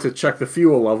went in to check the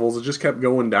fuel levels, it just kept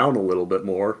going down a little bit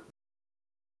more.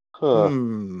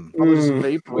 Probably just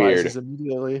vaporizes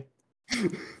immediately.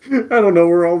 I don't know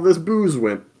where all this booze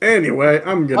went. Anyway,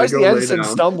 I'm gonna go lay down.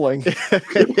 Stumbling?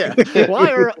 Yeah.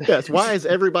 Why is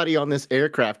everybody on this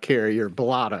aircraft carrier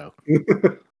blotto?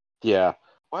 Yeah.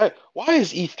 Why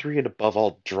is E3 and above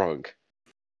all drunk?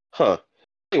 Huh.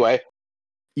 Anyway.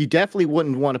 You definitely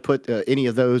wouldn't want to put any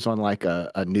of those on like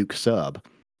a nuke sub.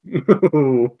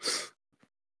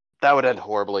 That would end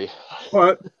horribly.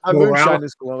 But moonshine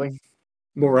is glowing.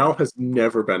 Morale has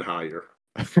never been higher.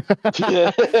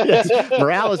 Yes,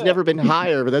 morale has never been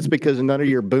higher, but that's because none of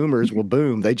your boomers will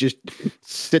boom. They just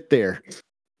sit there.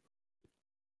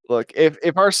 Look,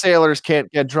 if our sailors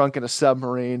can't get drunk in a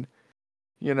submarine,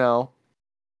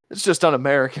 it's just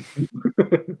un-American.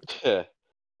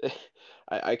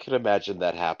 I can imagine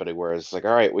that happening, where it's like,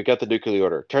 all right, we got the nuclear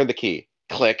order. Turn the key.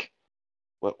 Click.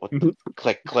 What the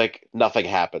click, nothing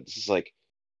happens. It's like,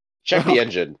 check the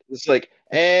engine. It's like,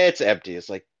 it's empty. It's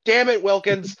like, damn it,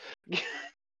 Wilkins.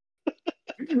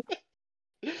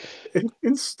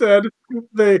 Instead,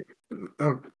 they...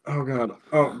 Oh, God.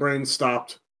 Oh, brain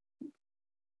stopped.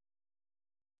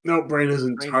 No, brain is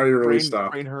entirely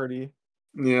stopped. Brain hurty.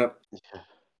 Yeah.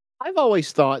 I've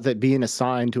always thought that being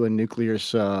assigned to a nuclear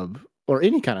sub, or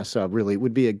any kind of sub really,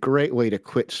 would be a great way to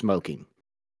quit smoking.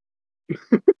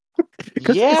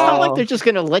 Because it's not like they're just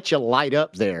going to let you light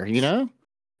up there, you know?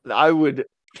 I would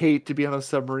hate to be on a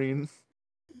submarine.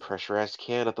 Pressurized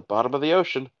can at the bottom of the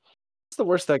ocean. It's the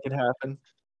worst that could happen.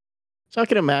 So I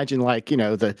can imagine, like, you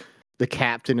know, the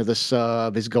captain of the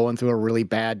sub is going through a really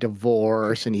bad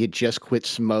divorce, and he had just quit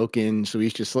smoking, so he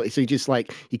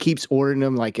keeps ordering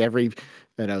them like every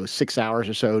 6 hours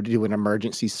or so to do an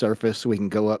emergency surface so we can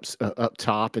go up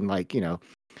top and, like, you know,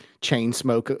 chain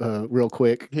smoke real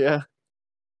quick. Yeah.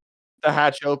 The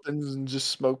hatch opens and just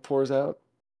smoke pours out.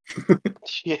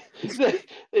 Yeah, the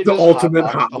ultimate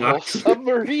hot box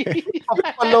submarine.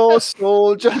 Hello,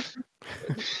 soldier.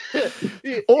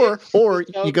 or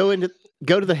you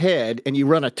go to the head and you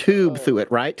run a tube through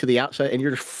it, right, to the outside, and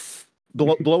you're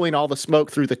blowing all the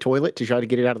smoke through the toilet to try to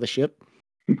get it out of the ship.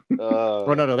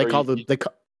 Or no, they call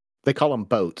them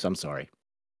boats. I'm sorry.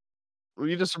 Well,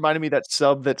 you just reminded me of that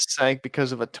sub that sank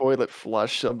because of a toilet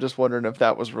flush. So I'm just wondering if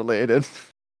that was related.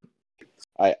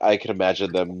 I can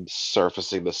imagine them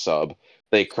surfacing the sub.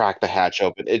 They crack the hatch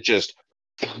open. It just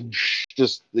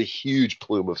the huge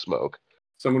plume of smoke.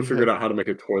 Someone figured out how to make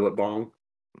a toilet bong.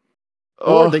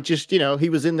 Or they just, he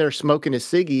was in there smoking his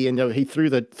ciggy, and he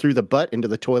threw the butt into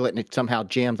the toilet, and it somehow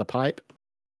jammed the pipe.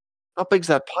 How big's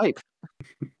that pipe?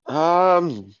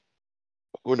 Who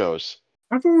knows?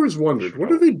 I've always wondered, what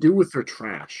do they do with their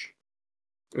trash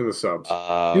in the subs?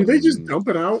 Do they just dump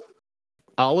it out?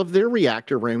 All of their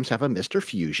reactor rooms have a Mr.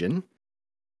 Fusion.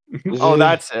 Oh,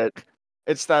 that's it.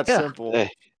 It's that simple.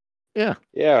 Yeah,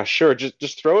 sure.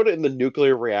 Just throw it in the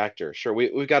nuclear reactor. Sure,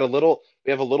 we have a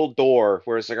little door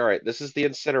where it's like, all right, this is the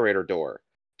incinerator door.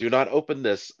 Do not open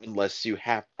this unless you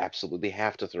absolutely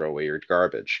have to throw away your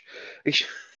garbage.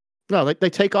 No, they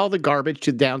take all the garbage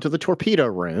down to the torpedo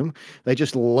room. They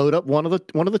just load up one of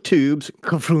the tubes.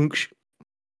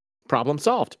 Problem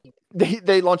solved.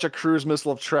 They launch a cruise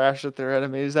missile of trash at their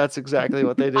enemies. That's exactly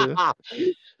what they do.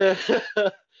 I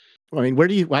mean,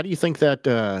 why do you think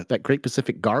that Great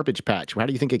Pacific garbage patch? How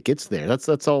do you think it gets there?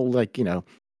 That's all like, stuff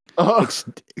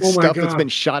that's been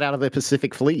shot out of the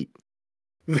Pacific Fleet.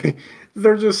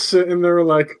 They're just sitting there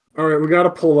like, all right, we got to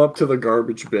pull up to the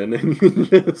garbage bin and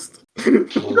just.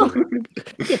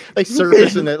 They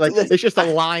surface and it's just a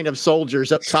line of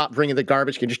soldiers up top bringing the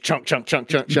garbage can just chunk.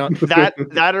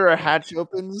 That or a hatch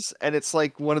opens and it's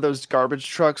like one of those garbage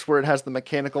trucks where it has the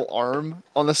mechanical arm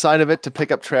on the side of it to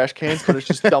pick up trash cans, but it's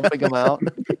just dumping them out.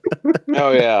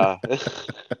 Oh yeah.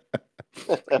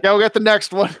 Yeah, we got the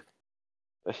next one.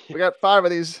 We got 5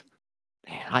 of these.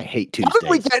 Man, I hate Tuesdays. How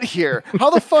did we get here? How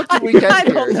the fuck did we get here? I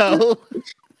don't know.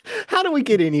 How do we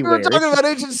get anywhere? We were talking about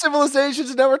ancient civilizations,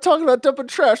 and now we're talking about dumping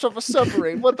trash off a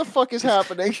submarine. What the fuck is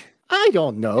happening? I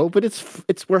don't know, but it's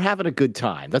we're having a good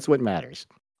time. That's what matters.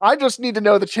 I just need to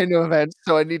know the chain of events,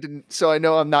 so I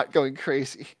know I'm not going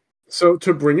crazy. So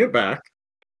to bring it back,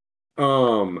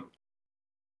 roadside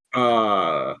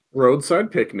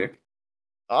picnic.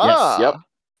 Yes. Yep.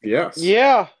 Yes.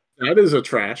 Yeah. That is a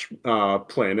trash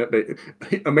planet.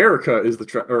 Russia is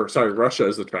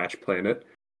the trash planet,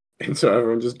 and so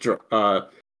everyone just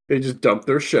dump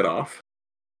their shit off,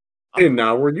 and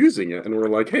now we're using it, and we're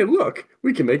like, hey, look,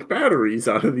 we can make batteries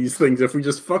out of these things if we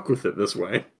just fuck with it this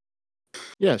way.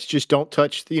 Yes, just don't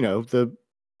touch the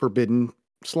forbidden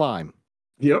slime.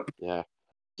 Yep. Yeah.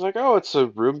 It's like, oh, it's a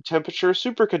room temperature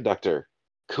superconductor.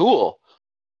 Cool.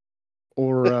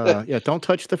 Or don't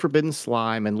touch the forbidden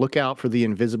slime and look out for the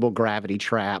invisible gravity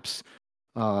traps.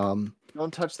 Don't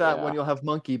touch that when you'll have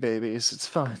monkey babies. It's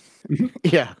fine.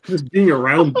 Yeah. Just being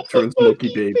around turns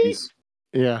monkey babies.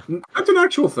 Yeah. That's an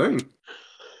actual thing.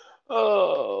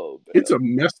 Oh, man. It's a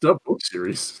messed up book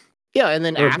series. Yeah, and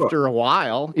then after a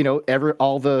while,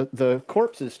 all the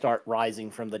corpses start rising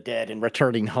from the dead and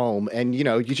returning home, and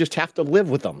you just have to live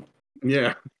with them.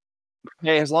 Yeah.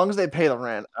 Hey, as long as they pay the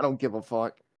rent, I don't give a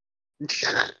fuck.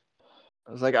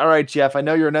 I was like, all right, Jeff, I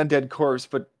know you're an undead corpse,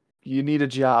 but you need a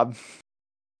job.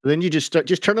 Then you just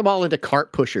turn them all into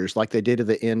cart pushers like they did at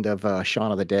the end of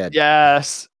Shaun of the Dead.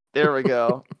 Yes, there we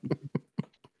go.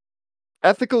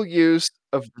 Ethical use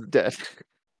of the dead.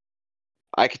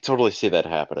 I could totally see that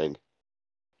happening.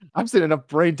 I've seen enough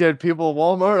brain dead people at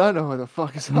Walmart. I know who the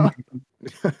fuck is on.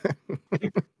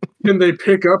 Can they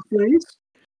pick up things?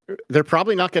 They're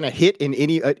probably not going to hit in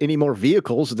any more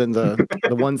vehicles than the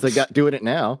ones that got doing it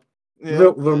now. Yeah.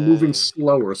 They're moving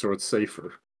slower, so it's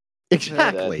safer.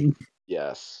 Exactly.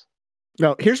 Yes.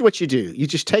 No, here's what you do. You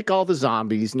just take all the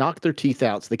zombies, knock their teeth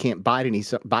out so they can't bite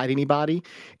anybody,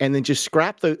 and then just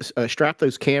strap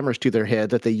those cameras to their head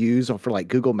that they use for like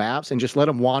Google Maps, and just let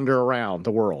them wander around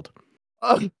the world.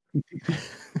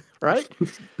 Right?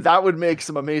 That would make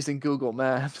some amazing Google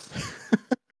Maps.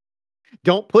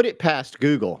 Don't put it past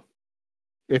Google.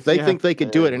 If they think they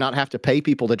could do it and not have to pay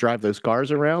people to drive those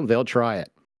cars around, they'll try it.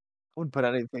 I wouldn't put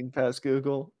anything past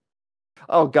Google.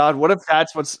 Oh God, what if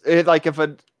that's what's like?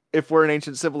 If we're an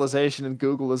ancient civilization and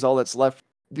Google is all that's left,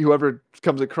 whoever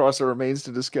comes across our remains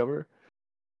to discover.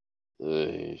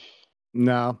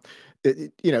 No,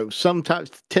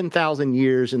 sometimes 10,000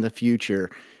 years in the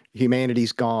future,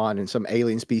 humanity's gone and some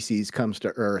alien species comes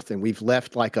to Earth, and we've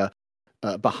left like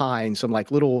behind some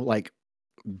like little like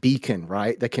beacon,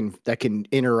 right? That can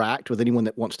interact with anyone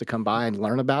that wants to come by and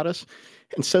learn about us.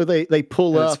 And so they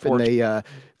pull up and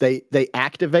they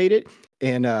activate it,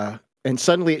 and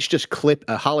suddenly it's just a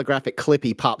holographic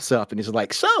Clippy pops up and is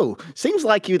like, "So, seems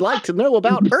like you'd like to know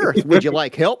about Earth. Would you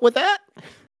like help with that?"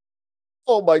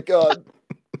 Oh my God.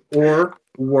 Or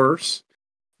worse,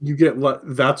 you get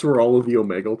that's where all of the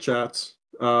Omegle chats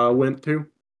went to.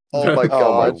 Oh my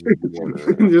God.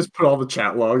 Just put all the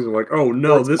chat logs and like, oh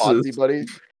no, this is buddy.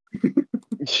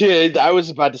 Yeah, I was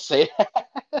about to say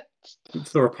that.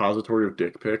 It's the repository of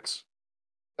dick pics.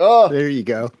 Oh, there you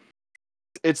go.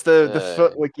 It's the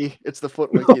foot wiki. It's the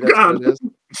foot wiki. That's God. what it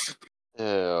is.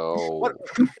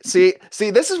 Ew. See,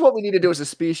 this is what we need to do as a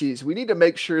species. We need to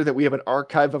make sure that we have an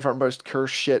archive of our most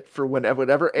cursed shit for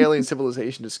whenever alien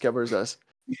civilization discovers us.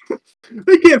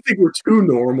 They can't think we're too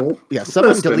normal. Yeah,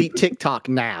 someone delete TikTok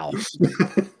now.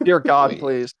 Dear God,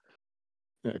 please.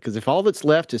 Because if all that's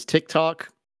left is TikTok,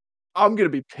 I'm gonna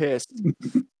be pissed.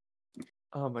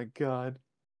 Oh my God.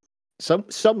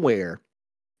 Somewhere,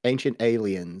 ancient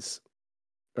aliens,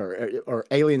 or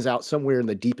aliens out somewhere in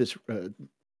the deepest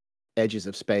edges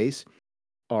of space,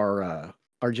 are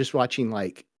just watching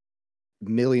like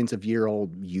millions of year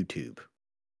old YouTube.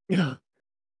 Yeah.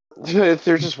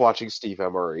 They're just watching Steve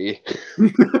Emery.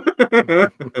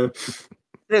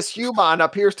 This human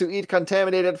appears to eat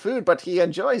contaminated food, but he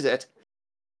enjoys it.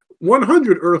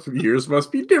 100 Earth years must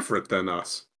be different than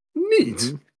us.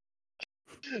 Neat.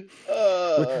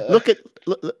 Look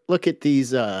at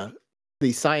these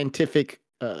scientific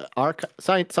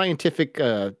scientific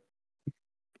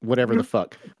whatever the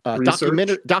fuck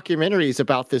documentaries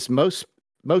about this most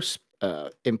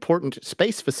important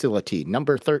space facility,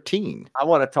 number 13. I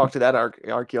want to talk to that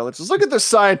archaeologist. Let's look at the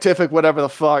scientific whatever the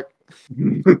fuck.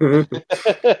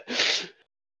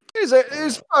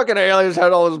 These fucking aliens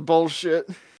had all this bullshit.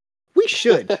 We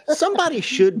should. Somebody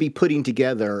should be putting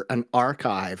together an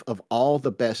archive of all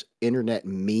the best internet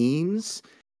memes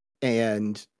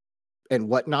and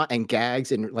whatnot, and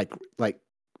gags and like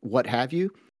what have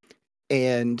you,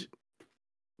 and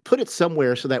put it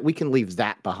somewhere so that we can leave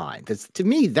that behind. Because to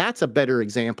me, that's a better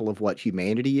example of what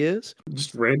humanity is.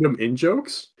 Just random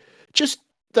in-jokes? Just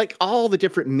like all the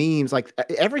different memes, like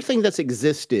everything that's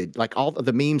existed, like all of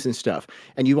the memes and stuff.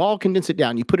 And you all condense it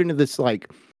down. You put it into this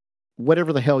like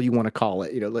whatever the hell you want to call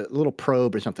it, little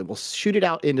probe or something. We'll shoot it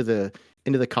out into the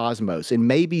cosmos, and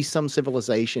maybe some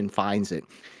civilization finds it.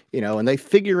 And they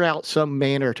figure out some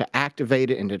manner to activate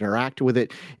it and interact with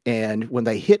it. And when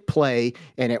they hit play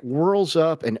and it whirls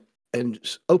up and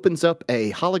opens up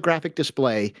a holographic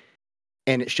display,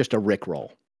 and it's just a Rickroll.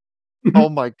 Oh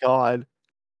my God.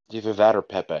 Either that or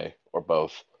Pepe, or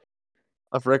both.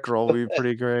 A Rickroll would be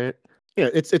pretty great. Yeah,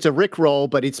 it's a Rickroll,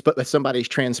 but somebody's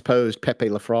transposed Pepe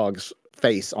Le Frog's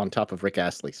face on top of Rick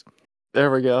Astley's. There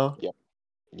we go.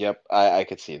 Yep. I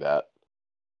could see that.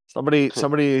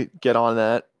 Somebody get on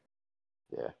that.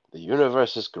 Yeah, the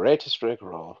universe's greatest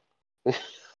Rickroll.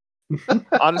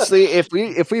 Honestly, if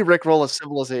we Rickroll a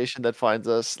civilization that finds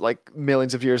us like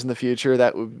millions of years in the future,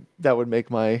 that would make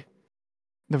they'd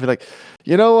be like,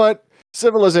 you know what?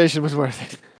 Civilization was worth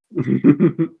it.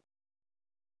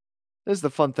 This is the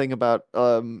fun thing about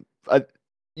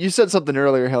you said something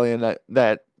earlier, Haleion,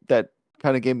 that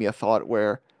kind of gave me a thought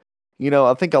where,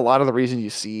 I think a lot of the reason you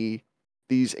see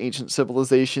these ancient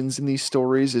civilizations in these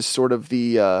stories is sort of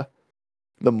the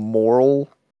moral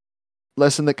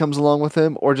lesson that comes along with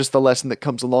them, or just the lesson that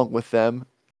comes along with them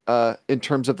in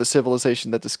terms of the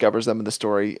civilization that discovers them in the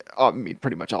story. I mean,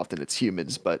 pretty much often it's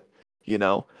humans, but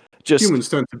just humans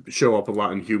tend to show up a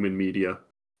lot in human media.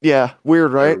 Yeah,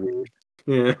 weird, right?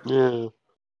 Yeah.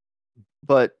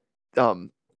 But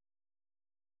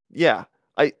yeah,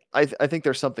 I think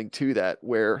there's something to that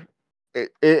where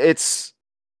it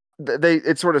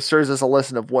sort of serves as a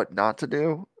lesson of what not to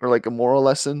do, or like a moral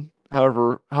lesson,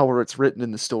 however it's written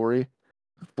in the story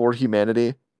for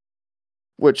humanity.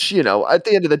 Which, at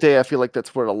the end of the day, I feel like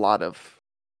that's what a lot of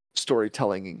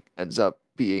storytelling ends up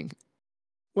being.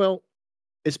 Well,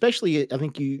 especially, I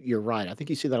think you're right. I think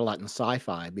you see that a lot in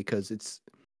sci-fi because it's,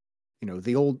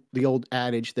 the old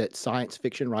adage that science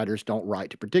fiction writers don't write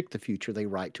to predict the future; they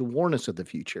write to warn us of the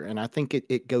future. And I think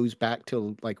it goes back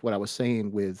to like what I was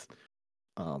saying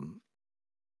um,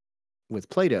 with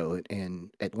Plato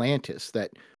and Atlantis,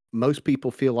 that most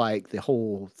people feel like the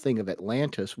whole thing of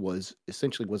Atlantis was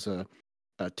essentially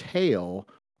a tale,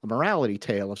 a morality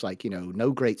tale. It's like,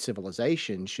 no great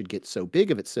civilization should get so big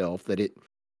of itself that it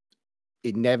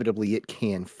inevitably it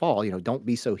can fall. Don't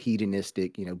be so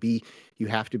hedonistic. You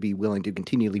have to be willing to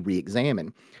continually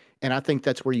re-examine. And I think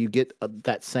that's where you get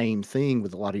that same thing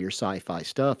with a lot of your sci-fi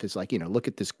stuff. Is like, look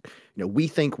at this. We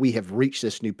think we have reached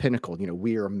this new pinnacle.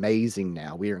 We are amazing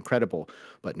now. We are incredible.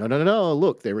 But no, no, no, no.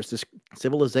 Look, there was this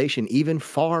civilization even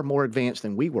far more advanced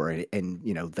than we were, and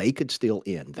they could still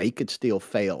end. They could still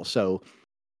fail. So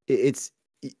it's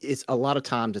a lot of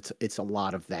times it's a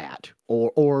lot of that,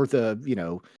 or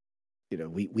the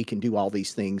we can do all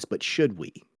these things, but should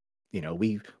we?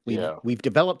 We've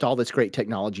developed all this great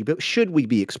technology, but should we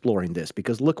be exploring this?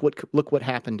 Because look what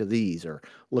happened to these, or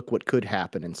look what could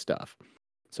happen and stuff.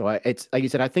 So it's like you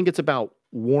said, I think it's about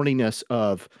warning us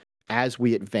of, as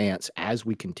we advance, as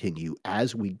we continue,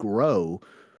 as we grow,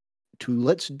 to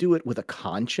let's do it with a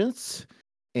conscience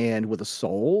and with a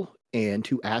soul, and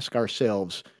to ask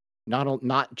ourselves,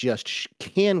 not just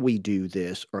can we do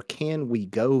this, or can we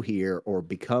go here, or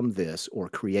become this, or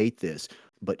create this,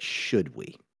 but should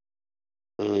we?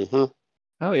 Mm-hmm.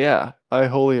 Oh yeah, I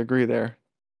wholly agree there.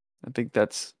 I think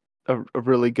that's a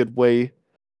really good way,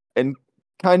 and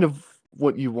kind of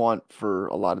what you want for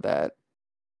a lot of that.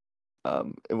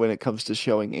 When it comes to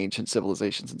showing ancient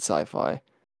civilizations in sci-fi,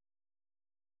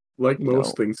 Like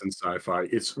most things in sci-fi,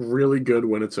 it's really good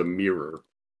when it's a mirror,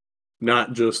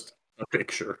 not just a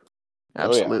picture.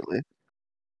 Absolutely.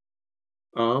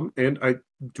 And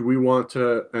do we want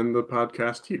to end the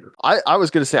podcast here? I was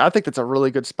going to say, I think that's a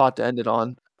really good spot to end it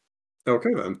on.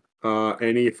 Okay, then.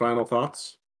 Any final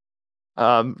thoughts?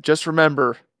 Just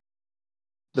remember,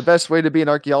 the best way to be an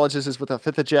archaeologist is with a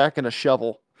fifth of jack and a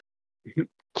shovel.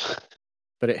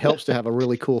 But it helps to have a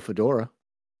really cool fedora.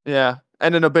 Yeah,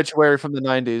 and an obituary from the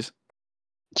 90s.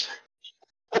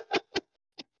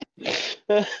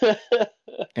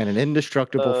 And an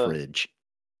indestructible fridge.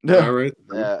 All right.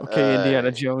 Okay,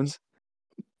 Indiana Jones.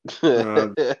 This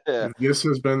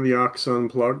has been the Auxis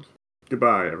Unplugged.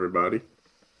 Goodbye, everybody.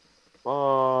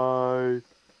 Bye.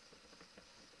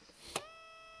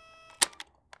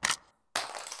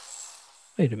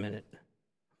 Wait a minute.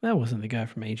 That wasn't the guy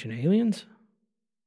from Ancient Aliens.